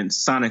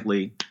experience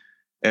sonically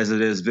as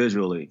it is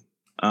visually.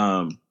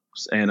 And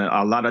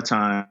a lot of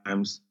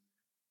times,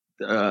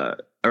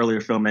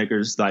 earlier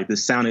filmmakers, the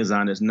sound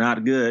design is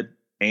not good.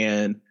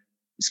 And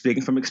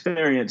speaking from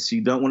experience,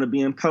 you don't want to be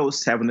in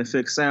post having to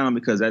fix sound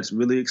because that's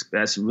really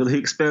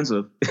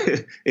expensive.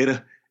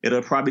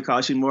 It'll probably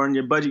cost you more than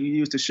your budget you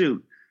used to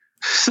shoot.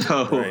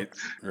 So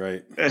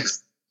right.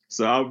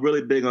 So I'm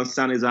really big on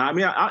sound design. I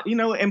mean,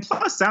 and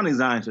plus sound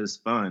design is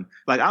just fun.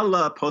 I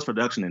love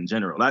post-production in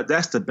general.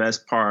 That's the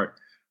best part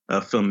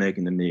of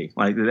filmmaking to me.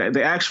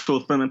 The actual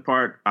filming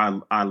part,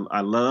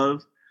 I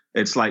love.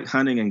 It's like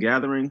hunting and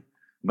gathering,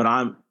 but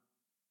I'm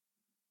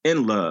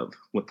in love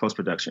with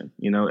post-production,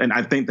 and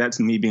I think that's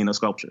me being a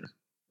sculptor,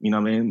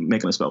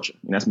 making a sculpture.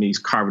 And that's me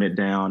carving it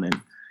down and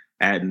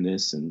adding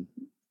this and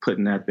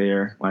putting that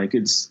there.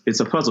 It's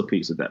a puzzle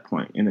piece at that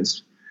point. And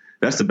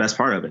that's the best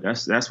part of it.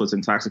 That's what's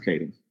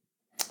intoxicating.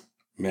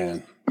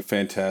 Man,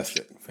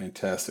 fantastic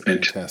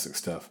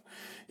stuff.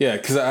 Yeah,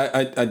 because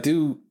I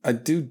do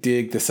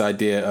dig this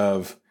idea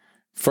of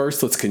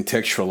first let's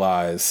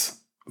contextualize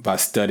by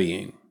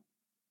studying.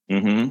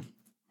 Mm-hmm.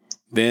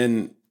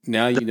 Then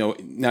now you know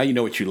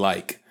what you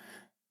like.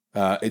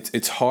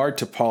 It's hard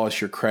to polish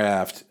your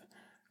craft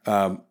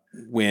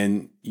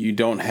when you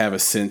don't have a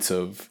sense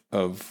of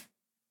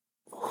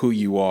who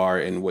you are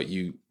and what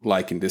you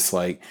like and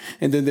dislike.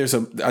 And then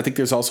I think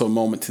there's also a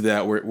moment to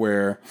that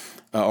where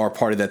or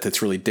part of that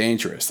that's really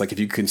dangerous. Like if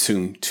you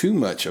consume too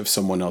much of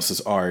someone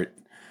else's art,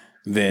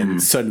 then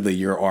suddenly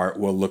your art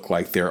will look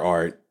like their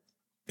art,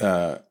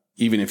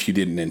 even if you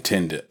didn't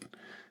intend it.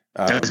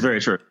 That's very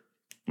true.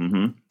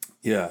 Mm-hmm.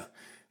 Yeah.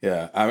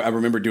 Yeah, I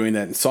remember doing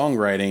that in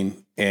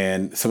songwriting,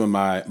 and some of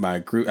my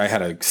group. I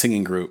had a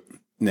singing group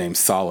named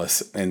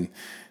Solace, and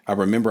I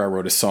remember I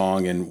wrote a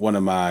song, and one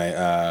of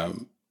my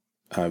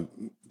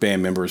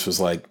band members was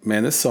like,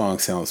 "Man, this song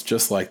sounds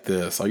just like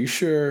this. Are you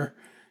sure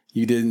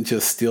you didn't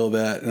just steal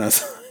that?" And I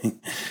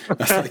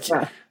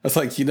was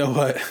like, you know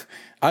what?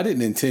 I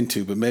didn't intend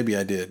to, but maybe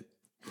I did.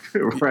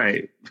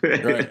 Right.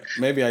 Right.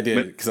 Maybe I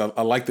did because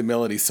I like the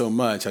melody so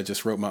much. I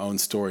just wrote my own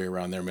story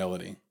around their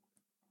melody.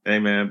 Hey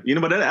man,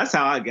 but that's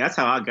how I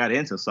got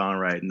into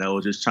songwriting. I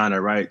was just trying to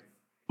write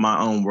my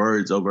own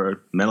words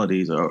over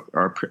melodies or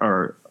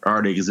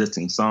already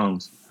existing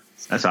songs.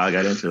 That's how I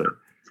got into it.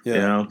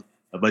 Yeah.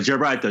 But you're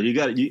right though.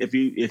 If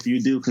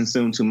you do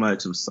consume too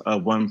much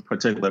of one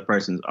particular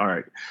person's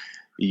art,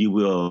 you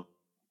will.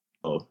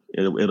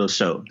 It'll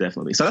show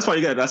definitely. So that's why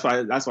you got to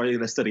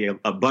study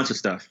a bunch of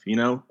stuff,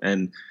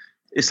 and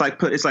it's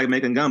like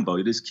making gumbo.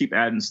 You just keep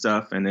adding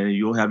stuff, and then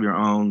you'll have your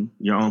own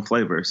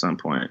flavor at some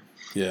point.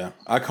 Yeah,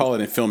 I call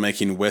it in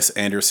filmmaking Wes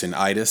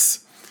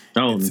Anderson-itis.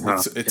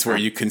 It's where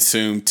you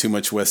consume too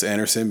much Wes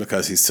Anderson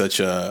because he's such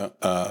a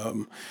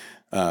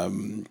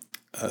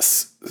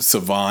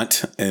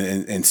savant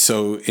and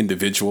so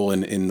individual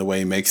in the way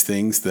he makes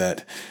things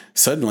that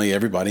suddenly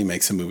everybody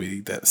makes a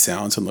movie that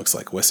sounds and looks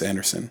like Wes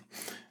Anderson,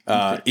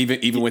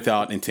 even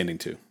without intending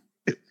to.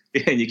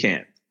 And you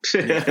can't.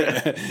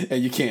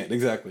 And you can't.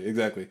 Exactly.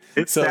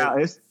 It's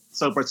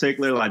so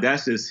particular, like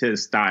that's just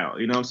his style.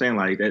 You know what I'm saying?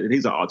 Like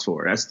he's an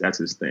auteur. That's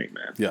his thing,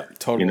 man. Yeah,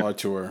 total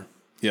auteur.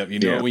 Yep, you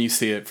know it when you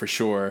see it for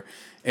sure.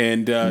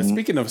 And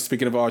speaking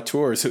of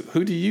auteurs,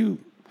 who do you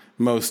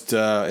most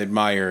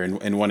admire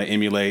and want to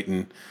emulate,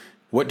 and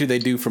what do they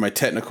do from a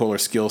technical or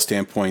skill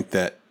standpoint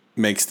that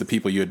makes the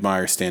people you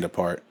admire stand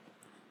apart?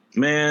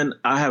 Man,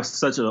 I have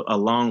such a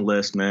long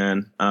list,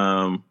 man.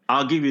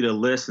 I'll give you the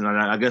list, and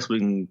I guess we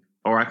can,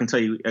 or I can tell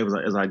you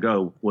as I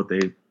go what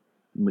they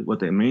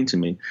mean to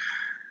me.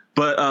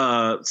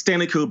 But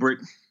Stanley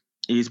Kubrick,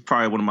 he's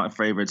probably one of my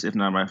favorites, if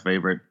not my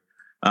favorite.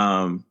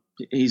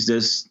 He's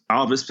just,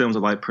 all of his films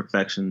are like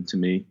perfection to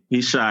me.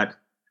 He shot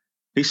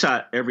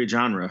every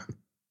genre: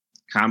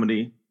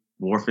 comedy,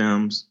 war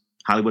films,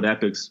 Hollywood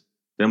epics,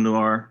 film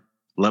noir,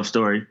 love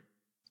story,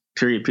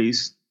 period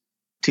piece,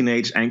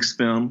 teenage angst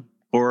film,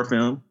 horror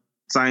film,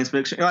 science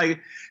fiction.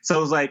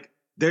 So it's like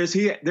there's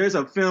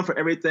a film for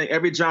everything,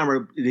 every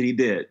genre that he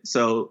did.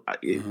 So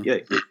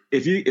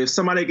if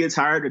somebody gets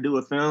hired to do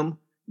a film,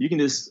 you can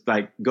just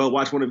like go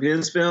watch one of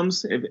his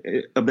films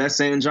of that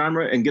same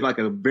genre and get like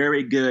a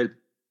very good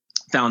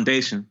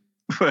foundation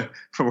to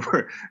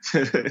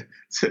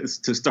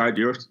start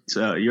your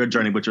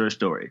journey with your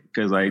story.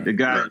 Because like the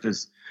guy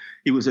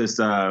he was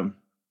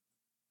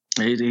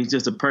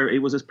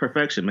just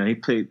perfection, man. He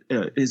played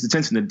his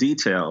attention to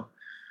detail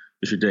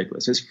was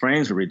ridiculous. His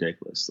frames were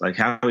ridiculous. Like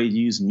how he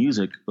used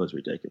music was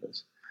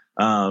ridiculous.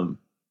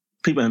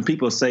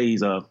 People say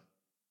he's a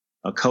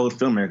cold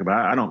filmmaker, but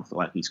I don't feel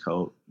like he's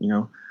cold,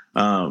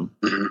 And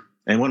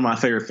one of my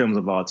favorite films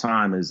of all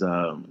time is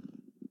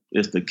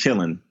The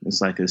Killing.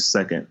 It's like his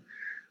second,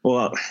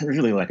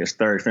 really like his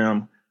third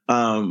film.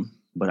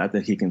 But I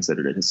think he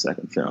considered it his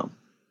second film.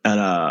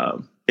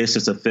 And it's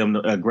just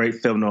a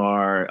great film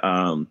noir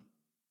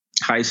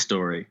heist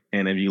story.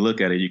 And if you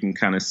look at it, you can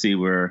kind of see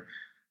where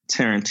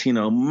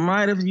Tarantino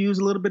might have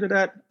used a little bit of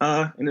that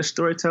in his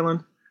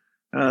storytelling,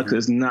 because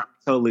it's not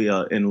totally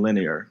in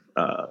linear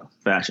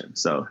fashion.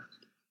 So,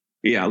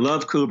 yeah, I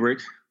love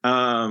Kubrick.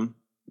 I'm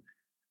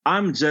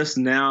just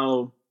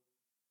now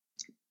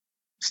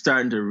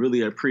starting to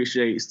really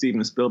appreciate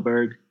Steven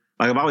Spielberg.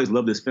 Like I've always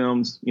loved his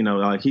films,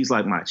 like he's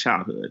like my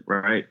childhood,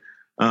 right?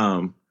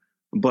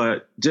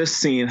 But just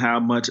seeing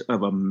how much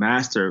of a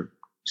master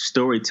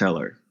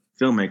storyteller,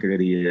 filmmaker that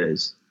he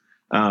is,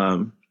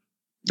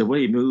 the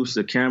way he moves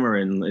the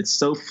camera and it's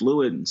so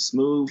fluid and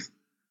smooth.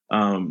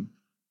 I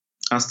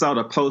saw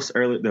the post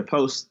early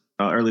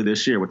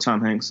this year with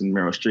Tom Hanks and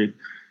Meryl Streep,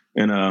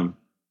 and I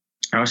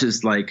was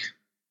just like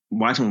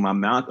watching with my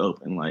mouth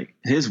open. Like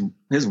his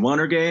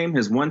Wonder Game,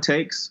 his one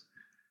takes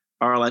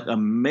are like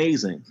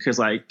amazing because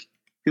like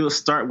he'll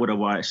start with a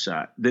wide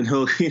shot, then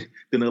he'll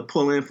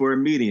pull in for a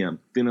medium,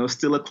 then he'll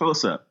steal a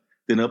close up,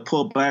 then he'll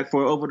pull back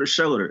for over the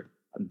shoulder,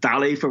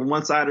 dolly from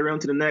one side of the room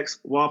to the next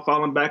while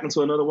falling back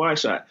into another wide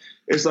shot.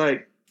 It's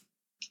like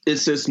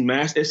it's just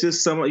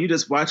someone you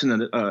just watching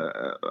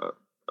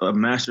a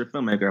master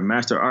filmmaker, a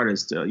master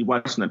artist. You're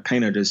watching a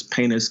painter just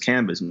paint his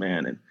canvas,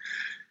 man,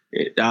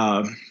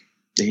 and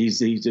he's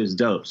just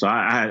dope. So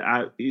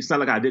I it's not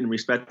like I didn't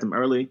respect him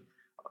early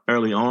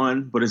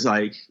on, but it's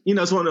like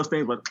it's one of those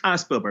things. Like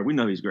Spielberg, we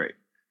know he's great.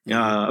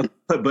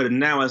 But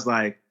now it's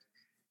like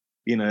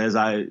as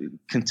I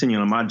continue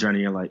on my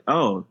journey, you're like,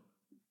 oh,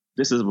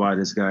 this is why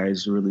this guy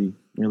is really,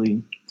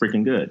 really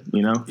freaking good.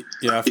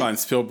 Yeah, I find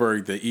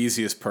Spielberg the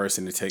easiest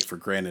person to take for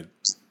granted.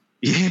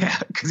 Yeah,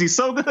 because he's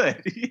so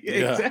good.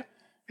 Yeah.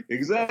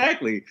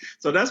 Exactly.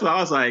 So that's why I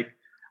was like,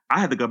 I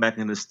had to go back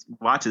and just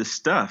watch his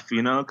stuff,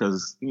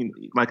 because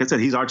like I said,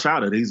 he's our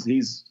childhood.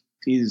 He's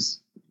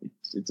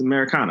it's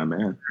Americana,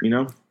 man.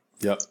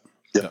 Yep.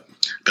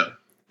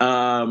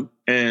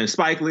 And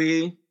Spike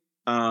Lee,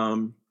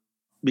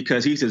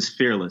 because he's just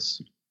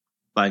fearless.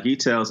 Like, he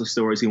tells the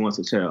stories he wants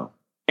to tell.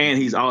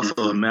 And he's also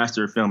a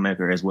master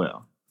filmmaker as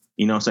well.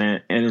 You know what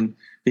I'm saying? And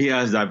he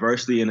has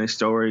diversity in his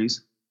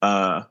stories.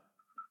 And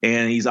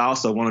he's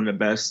also one of the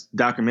best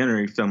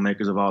documentary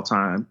filmmakers of all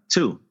time,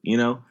 too, you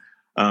know?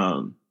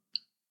 And,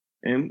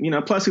 you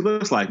know, plus he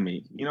looks like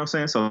me, you know what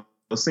I'm saying? So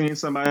seeing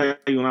somebody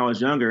when I was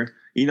younger,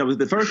 you know,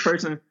 the first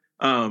person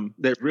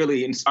that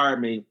really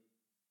inspired me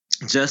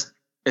just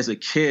as a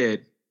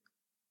kid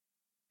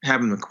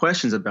having the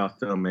questions about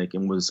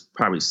filmmaking was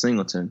probably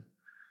Singleton.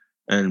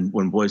 And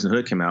when Boys in the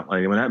Hood came out,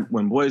 like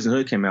when Boys in the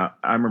Hood came out,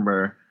 I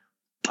remember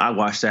I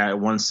watched that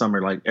one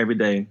summer, like every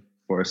day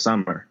for a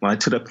summer, like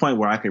to the point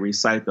where I could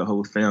recite the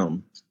whole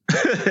film.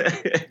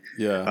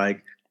 Yeah.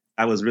 Like,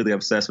 I was really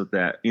obsessed with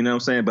that, you know what I'm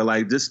saying? But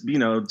like, just, you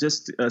know,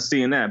 just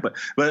seeing that, but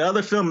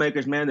other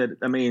filmmakers, man, that,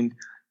 I mean,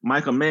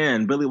 Michael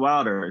Mann, Billy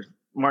Wilder,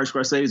 Martin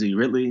Scorsese,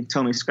 Ridley,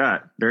 Tony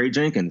Scott, Barry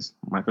Jenkins,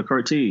 Michael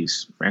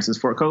Curtiz, Francis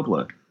Ford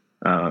Coppola,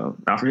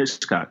 Alfred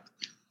Hitchcock,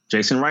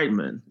 Jason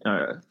Reitman,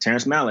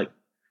 Terrence Malick.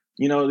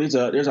 You know, there's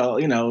a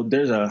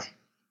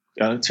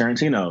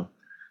Tarantino.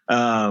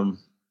 I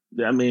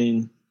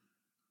mean,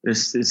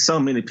 there's so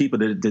many people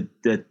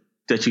that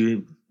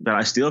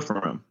I steal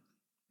from.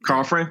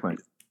 Carl Franklin,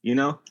 you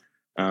know.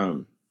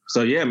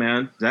 So yeah,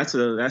 man, that's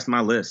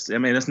my list. I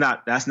mean, that's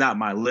not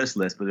my list,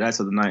 but that's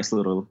a nice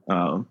little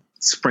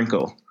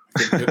sprinkle.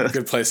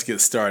 Good place to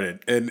get started.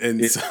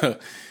 And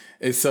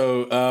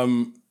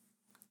so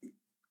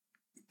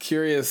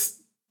curious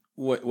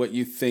what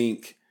you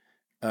think.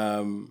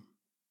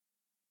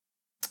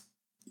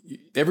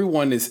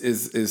 Everyone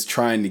is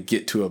trying to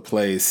get to a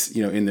place,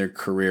 you know, in their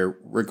career,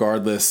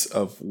 regardless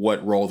of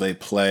what role they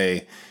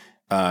play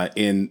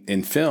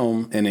in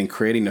film and in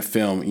creating a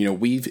film. You know,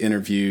 we've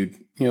interviewed,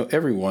 you know,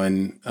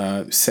 everyone,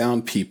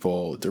 sound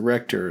people,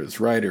 directors,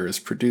 writers,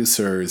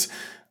 producers,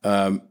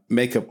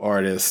 makeup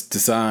artists,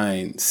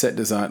 design, set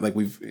design, like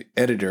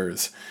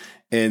editors.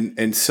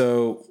 And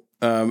so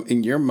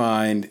in your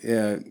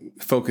mind,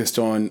 focused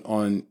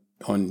on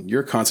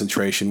your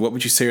concentration, what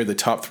would you say are the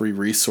top 3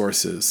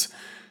 resources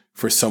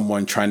for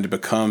someone trying to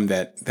become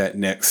that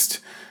next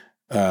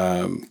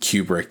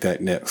Kubrick, that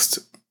next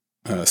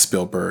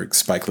Spielberg,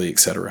 Spike Lee,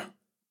 etc.?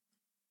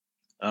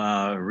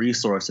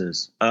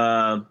 Resources.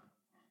 Well,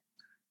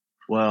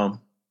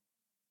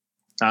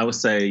 I would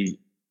say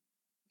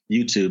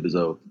YouTube is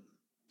a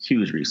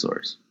huge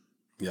resource.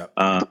 Yeah.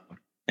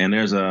 And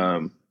there's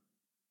a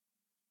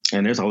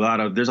lot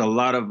of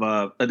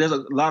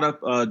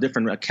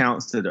different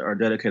accounts that are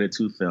dedicated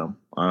to film.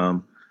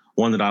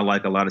 One that I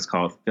like a lot is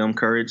called Film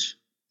Courage.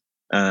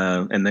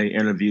 And they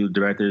interview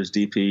directors,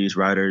 DPs,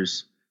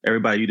 writers,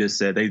 everybody you just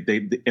said.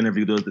 They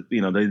interviewed those,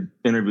 you know, they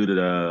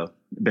interviewed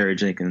Barry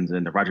Jenkins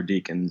and Roger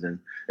Deakins, and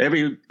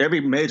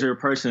every major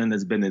person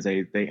that's been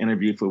they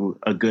interview for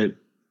a good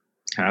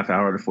half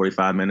hour to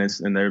 45 minutes,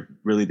 and they're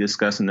really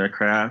discussing their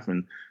craft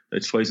and the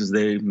choices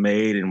they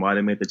made and why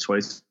they made the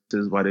choices,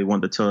 why they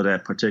wanted to tell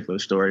that particular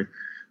story.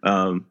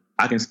 I've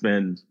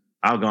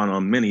gone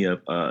on many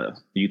of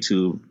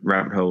YouTube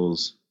rabbit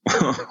holes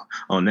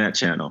on that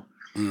channel.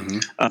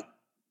 Mm-hmm.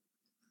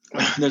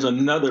 There's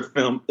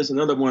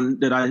another one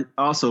that I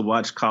also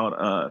watched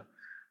called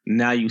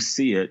Now You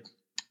See It.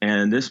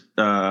 And this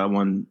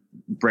one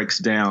breaks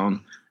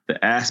down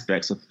the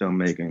aspects of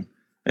filmmaking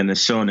and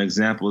is showing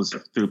examples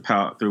through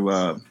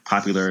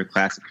popular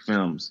classic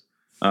films,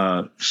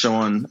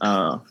 showing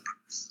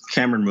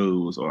camera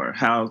moves or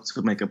how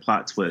to make a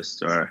plot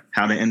twist or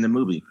how to end the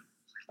movie.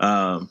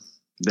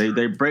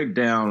 They break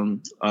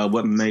down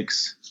what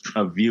makes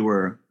a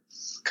viewer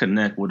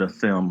connect with a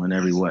film in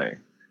every way.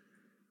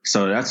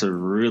 So that's a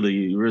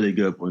really, really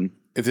good one.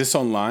 Is this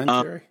online,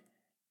 Jerry?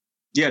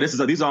 Yeah,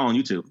 these are all on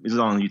YouTube. These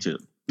are all on YouTube.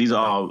 These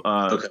are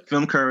all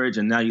Film Courage,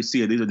 and Now You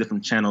See It. These are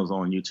different channels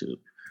on YouTube.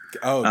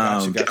 Oh,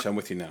 gotcha. I'm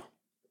with you now.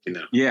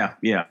 Yeah.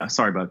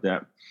 Sorry about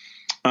that.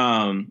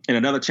 And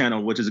another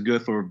channel, which is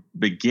good for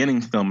beginning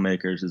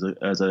filmmakers, is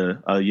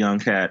a young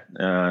cat.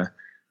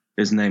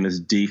 His name is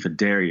D.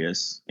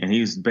 Fidarius, and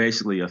he's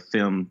basically a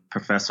film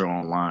professor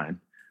online.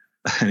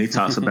 And he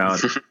talks about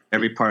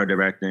every part of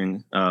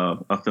directing,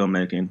 of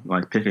filmmaking,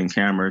 like picking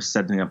cameras,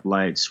 setting up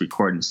lights,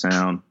 recording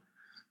sound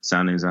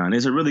design.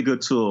 It's a really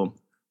good tool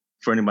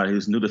for anybody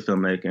who's new to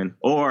filmmaking,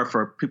 or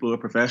for people who are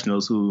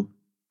professionals who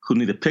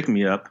need to pick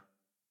me up,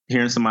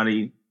 hearing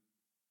somebody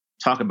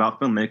talk about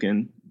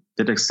filmmaking,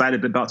 they're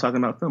excited about talking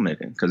about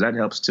filmmaking, because that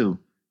helps too.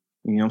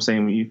 You know what I'm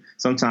saying?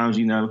 Sometimes,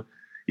 you know,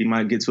 you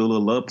might get to a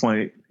little low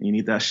point, and you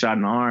need that shot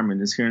in the arm, and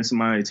just hearing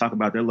somebody talk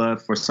about their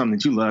love for something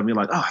that you love, you're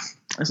like, oh,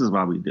 this is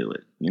why we do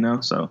it, you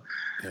know? So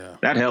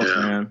that helps,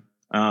 man.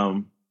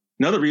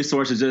 Another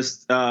resource is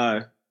just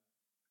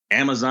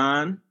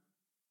Amazon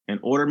and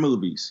order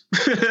movies.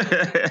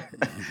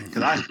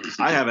 Because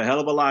I have a hell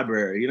of a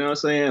library, you know what I'm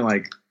saying?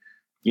 Like,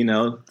 you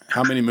know.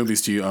 How many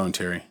movies do you own,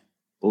 Terry?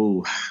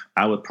 Ooh,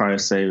 I would probably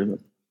say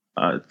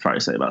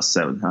about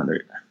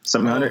 700.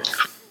 700?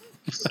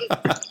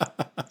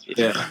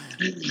 Yeah.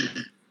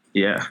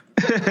 Yeah.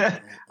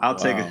 I'll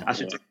take it. Wow. I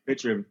should take a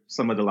picture of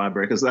some of the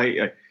library because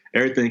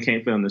everything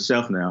can't fit on the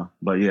shelf now.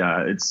 But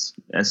yeah,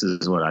 this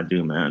is what I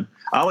do, man.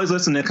 I always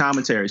listen to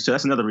commentaries. So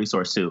that's another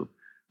resource too.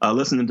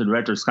 Listening to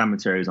directors'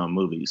 commentaries on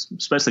movies,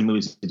 especially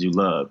movies that you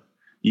love.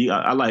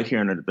 I like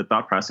hearing the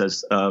thought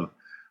process of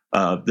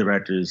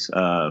directors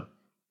and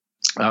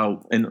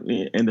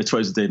the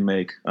choices they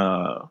make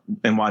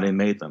and why they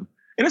made them.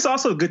 And it's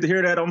also good to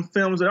hear that on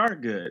films that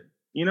aren't good.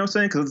 You know what I'm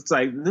saying? Because it's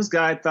like this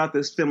guy thought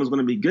this film was going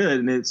to be good,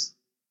 and it's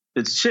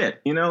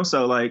shit. You know,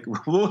 so like,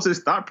 what was his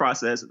thought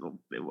process?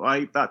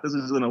 Why he thought this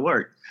was going to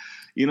work?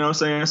 You know what I'm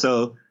saying?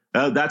 So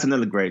that's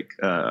another great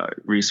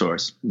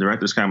resource: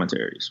 directors'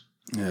 commentaries.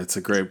 Yeah, it's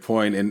a great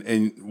point.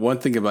 And one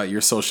thing about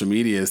your social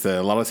media is that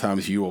a lot of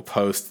times you will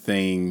post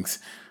things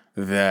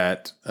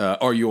that,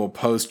 or you will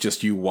post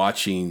just you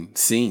watching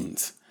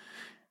scenes.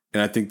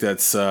 And I think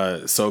that's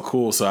so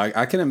cool. So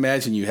I can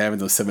imagine you having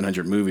those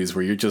 700 movies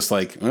where you're just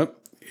like, oh,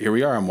 here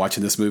we are. I'm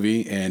watching this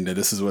movie, and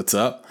this is what's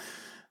up.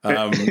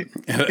 I think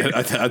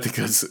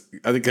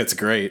that's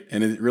great,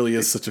 and it really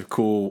is such a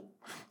cool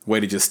way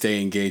to just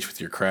stay engaged with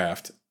your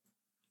craft.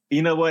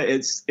 You know what?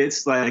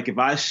 It's like if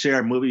I share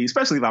a movie,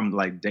 especially if I'm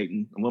like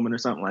dating a woman or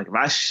something, like if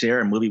I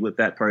share a movie with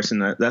that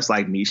person, that's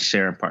like me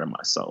sharing part of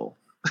my soul.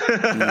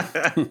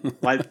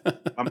 Like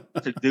I'm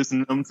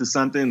introducing them to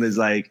something that's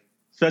like,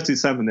 especially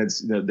something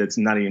that's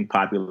not even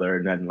popular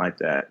or nothing like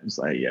that. It's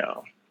like,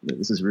 yo,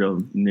 this is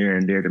real near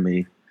and dear to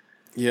me.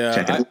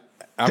 Yeah,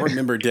 I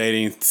remember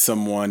dating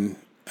someone,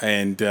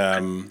 and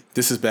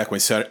this is back when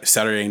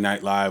Saturday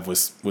Night Live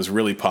was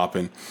really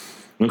popping,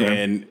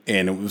 okay. and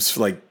it was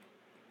like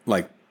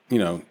you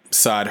know,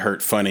 side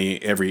hurt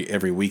funny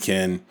every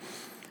weekend,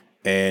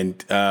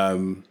 and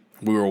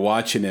we were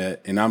watching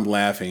it, and I'm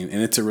laughing,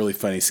 and it's a really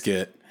funny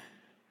skit.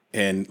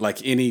 And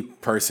like any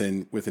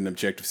person with an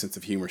objective sense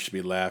of humor should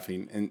be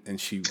laughing. And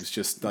she was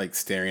just like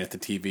staring at the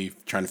TV,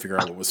 trying to figure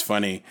out what was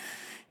funny.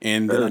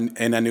 And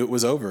I knew it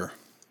was over.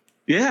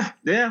 Yeah.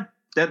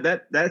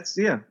 That's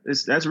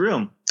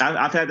real.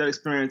 I've had that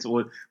experience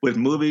with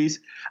movies.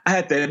 I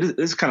had that. This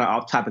is kind of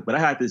off topic, but I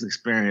had this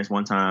experience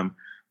one time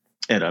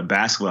at a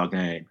basketball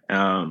game.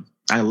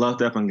 I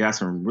lucked up and got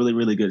some really,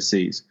 really good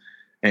seats.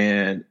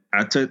 And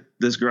I took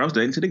this girl I was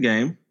dating to the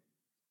game,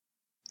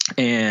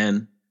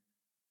 and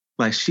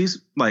like she's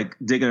like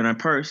digging in her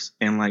purse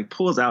and like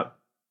pulls out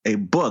a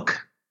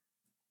book.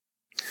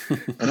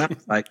 And I'm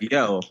like,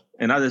 yo,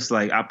 and I just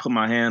like, I put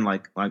my hand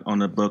like on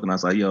the book, and I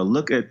was like, yo,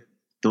 look at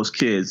those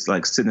kids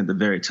like sitting at the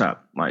very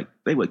top. Like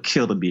they would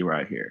kill to be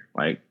right here.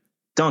 Like,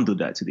 don't do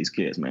that to these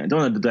kids, man.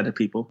 Don't do that to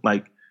people.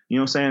 Like, you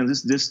know what I'm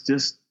saying?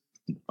 Just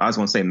I was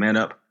going to say man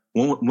up,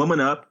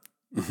 woman up,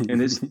 and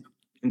just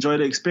enjoy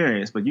the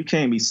experience. But you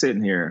can't be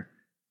sitting here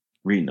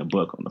reading a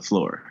book on the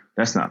floor.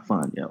 That's not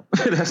fun, yo.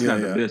 That's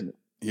not the business.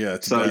 Yeah,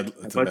 it's a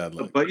bad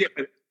look. But yeah,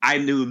 I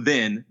knew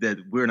then that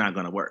we're not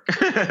going to work.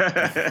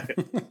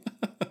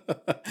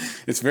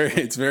 It's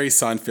very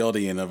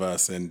Seinfeldian of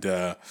us. And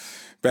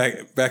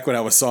back when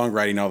I was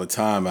songwriting all the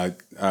time, I'm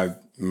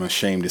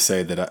ashamed to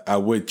say that I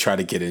would try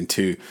to get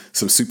into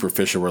some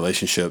superficial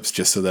relationships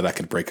just so that I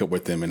could break up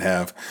with them and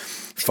have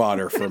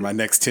fodder for my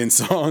next 10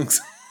 songs.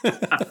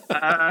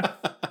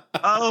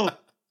 Oh,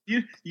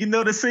 you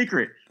know the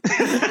secret.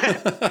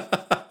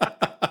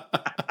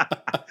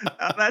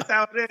 That's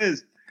how it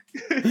is.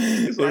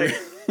 It's like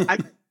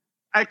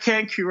I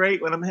can't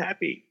curate when I'm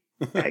happy.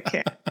 I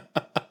can't.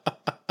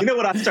 You know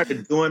what I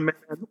started doing, man?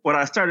 What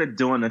I started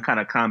doing to kind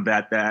of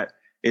combat that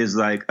is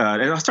like,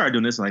 and I started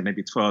doing this like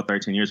maybe 12,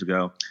 13 years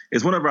ago,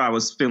 is whenever I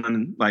was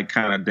feeling like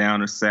kind of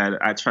down or sad,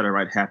 I try to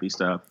write happy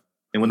stuff.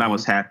 And when I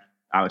was happy,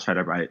 I would try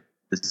to write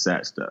the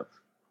sad stuff.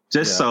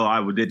 Just so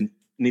I didn't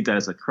need that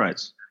as a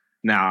crutch.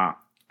 Now,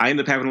 I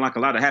ended up having like a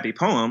lot of happy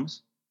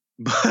poems.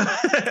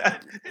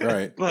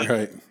 Right.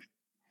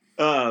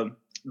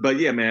 But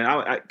yeah,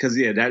 man, because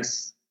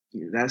that's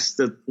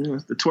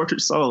the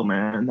tortured soul,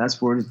 man.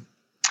 That's where,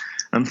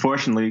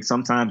 unfortunately,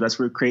 sometimes that's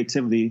where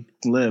creativity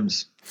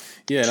lives.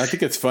 Yeah, and I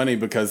think it's funny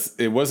because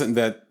it wasn't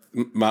that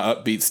my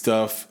upbeat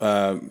stuff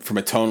from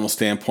a tonal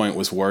standpoint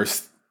was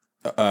worse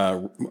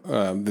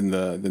than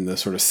the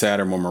sort of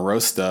sadder, more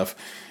morose stuff.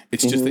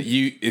 It's just that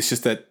it's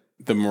just that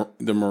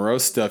the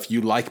morose stuff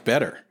you like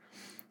better.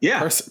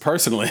 Yeah,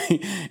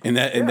 personally, and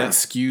that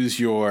skews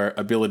your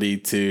ability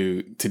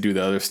to do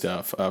the other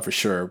stuff for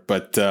sure.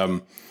 But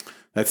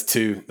that's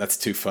too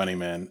funny,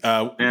 man.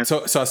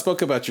 So I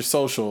spoke about your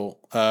social.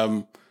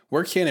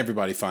 Where can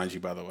everybody find you,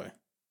 by the way?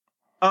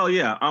 Oh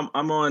yeah,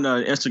 I'm on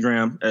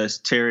Instagram as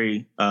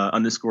Terry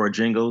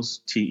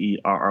 _Jingles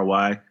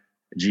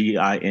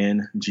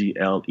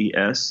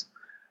TerryGingles,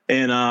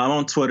 and I'm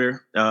on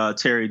Twitter.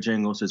 Terry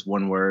Jingles is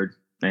one word,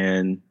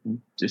 and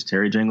just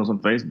Terry Jingles on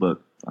Facebook.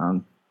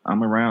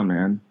 I'm around,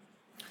 man.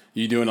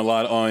 You doing a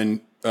lot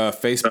on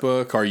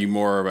Facebook? Are you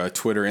more of a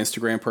Twitter,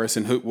 Instagram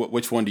person?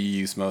 Which one do you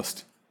use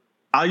most?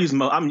 I use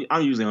I'm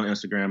usually on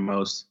Instagram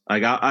most.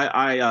 Like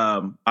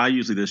I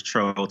usually just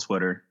troll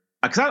Twitter.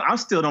 because I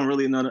still don't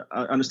really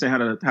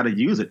understand how to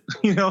use it.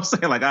 You know what I'm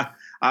saying? Like I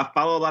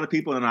follow a lot of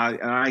people and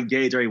I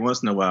engage every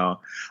once in a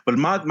while. But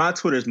my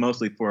Twitter is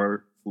mostly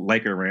for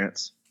Laker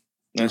rants.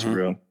 That's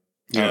real.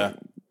 Yeah.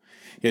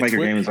 Laker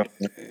games.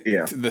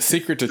 Yeah. The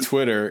secret to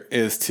Twitter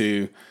is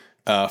to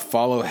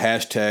follow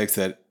hashtags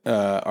that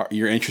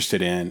you're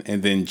interested in,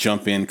 and then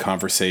jump in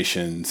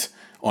conversations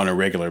on a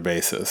regular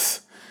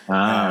basis.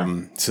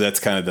 So that's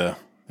kind of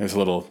there's a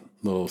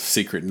little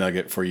secret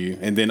nugget for you.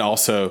 And then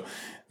also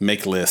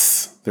make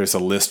lists. There's a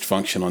list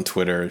function on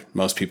Twitter.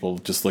 Most people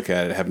just look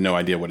at it, have no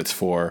idea what it's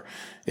for.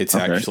 It's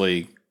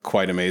actually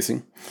quite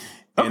amazing.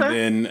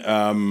 Okay. And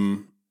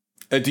then,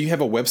 do you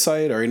have a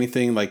website or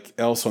anything like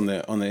else on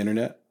the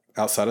internet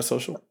outside of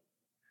social?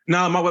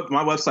 No, my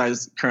website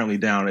is currently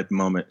down at the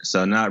moment,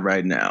 so not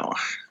right now.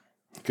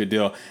 Good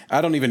deal.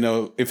 I don't even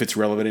know if it's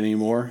relevant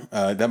anymore.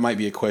 That might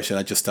be a question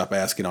I just stop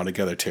asking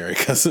altogether, Terry,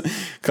 because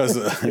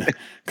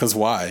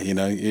why? You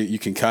know, you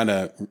can kind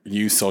of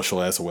use social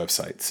as a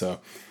website. So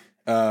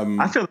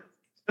I feel,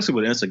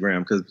 especially with Instagram,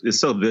 because it's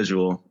so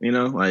visual. You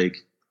know, like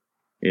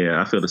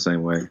I feel the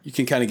same way. You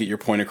can kind of get your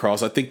point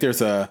across. I think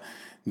there's a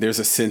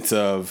sense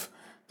of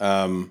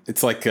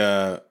it's like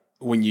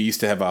when you used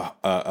to have a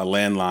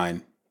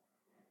landline.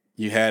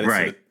 You had it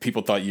so that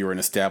people thought you were an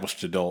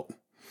established adult.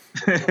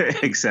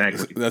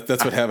 Exactly.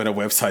 That's what having a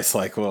website's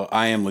like. Well,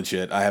 I am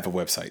legit. I have a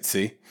website.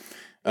 See,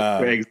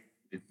 but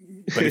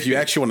if you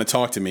actually want to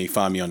talk to me,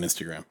 find me on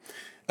Instagram.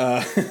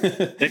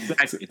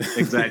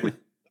 Exactly.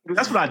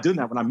 That's what I do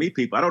now when I meet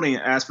people. I don't even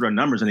ask for their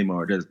numbers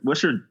anymore. Just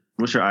what's your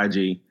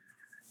IG?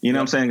 You know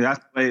what I'm saying?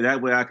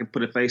 That way I can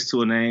put a face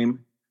to a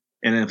name.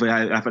 And if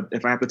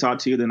I have to talk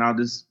to you, then I'll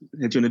just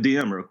hit you in the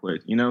DM real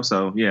quick. You know,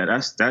 so yeah,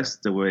 that's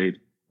the way.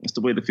 It's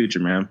the way of the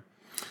future, man.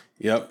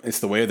 Yep, it's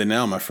the way of the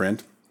now, my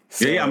friend.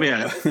 So. Yeah, I mean,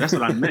 that's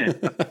what I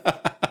meant.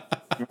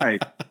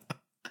 Right.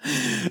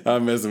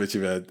 I'm messing with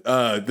you, man.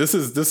 This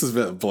has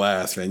been a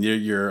blast, man.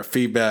 Your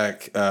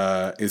feedback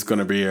is going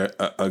to be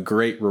a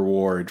great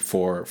reward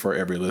for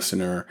every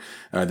listener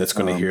that's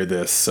going to hear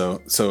this.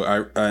 So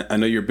I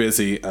know you're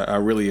busy. I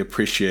really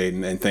appreciate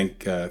and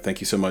thank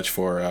you so much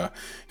for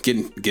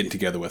getting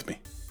together with me.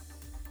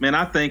 Man,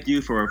 I thank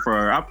you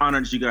I'm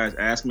honored that you guys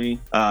asked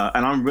me.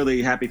 And I'm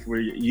really happy for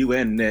you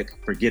and Nick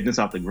for getting this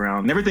off the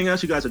ground and everything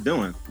else you guys are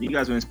doing. You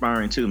guys are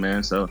inspiring too,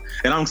 man. So,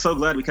 and I'm so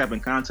glad we kept in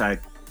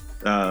contact.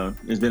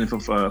 It's been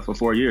for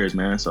 4 years,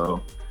 man.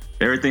 So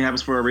everything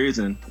happens for a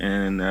reason.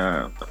 And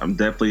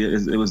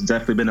it was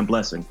definitely been a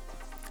blessing.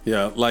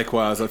 Yeah,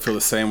 likewise. I feel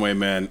the same way,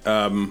 man.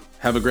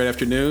 Have a great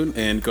afternoon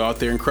and go out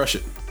there and crush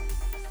it.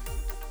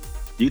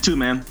 You too,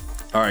 man.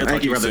 All right.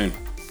 Talk to you soon.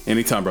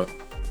 Anytime, brother.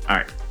 All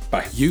right.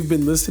 Bye. You've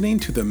been listening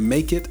to the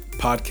Make It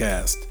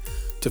podcast.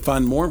 To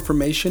find more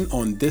information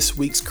on this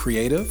week's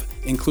creative,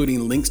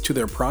 including links to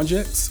their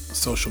projects,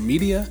 social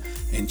media,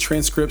 and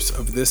transcripts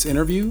of this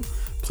interview,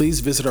 please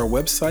visit our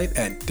website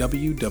at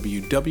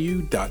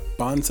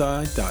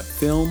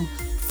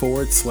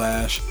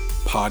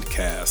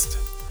www.bonsai.film/podcast.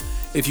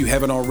 If you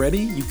haven't already,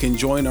 you can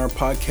join our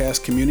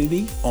podcast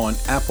community on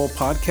Apple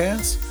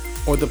Podcasts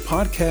or the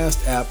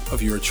podcast app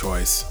of your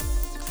choice.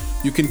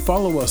 You can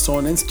follow us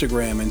on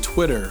Instagram and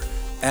Twitter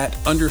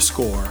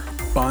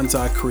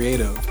 @_Bonsai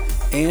Creative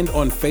and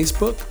on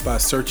Facebook by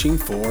searching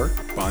for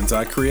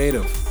Bonsai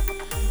Creative.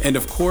 And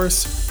of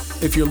course,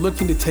 if you're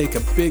looking to take a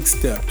big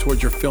step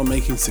toward your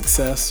filmmaking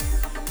success,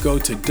 go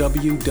to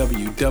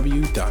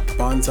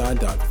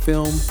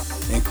www.bonsai.film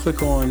and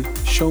click on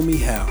Show Me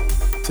How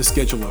to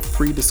schedule a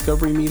free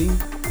discovery meeting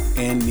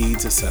and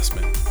needs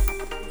assessment.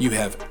 You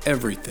have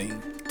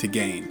everything to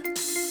gain.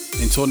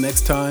 Until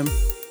next time,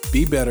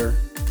 be better,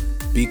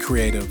 be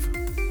creative,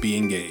 be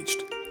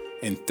engaged.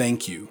 And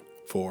thank you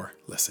for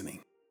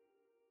listening.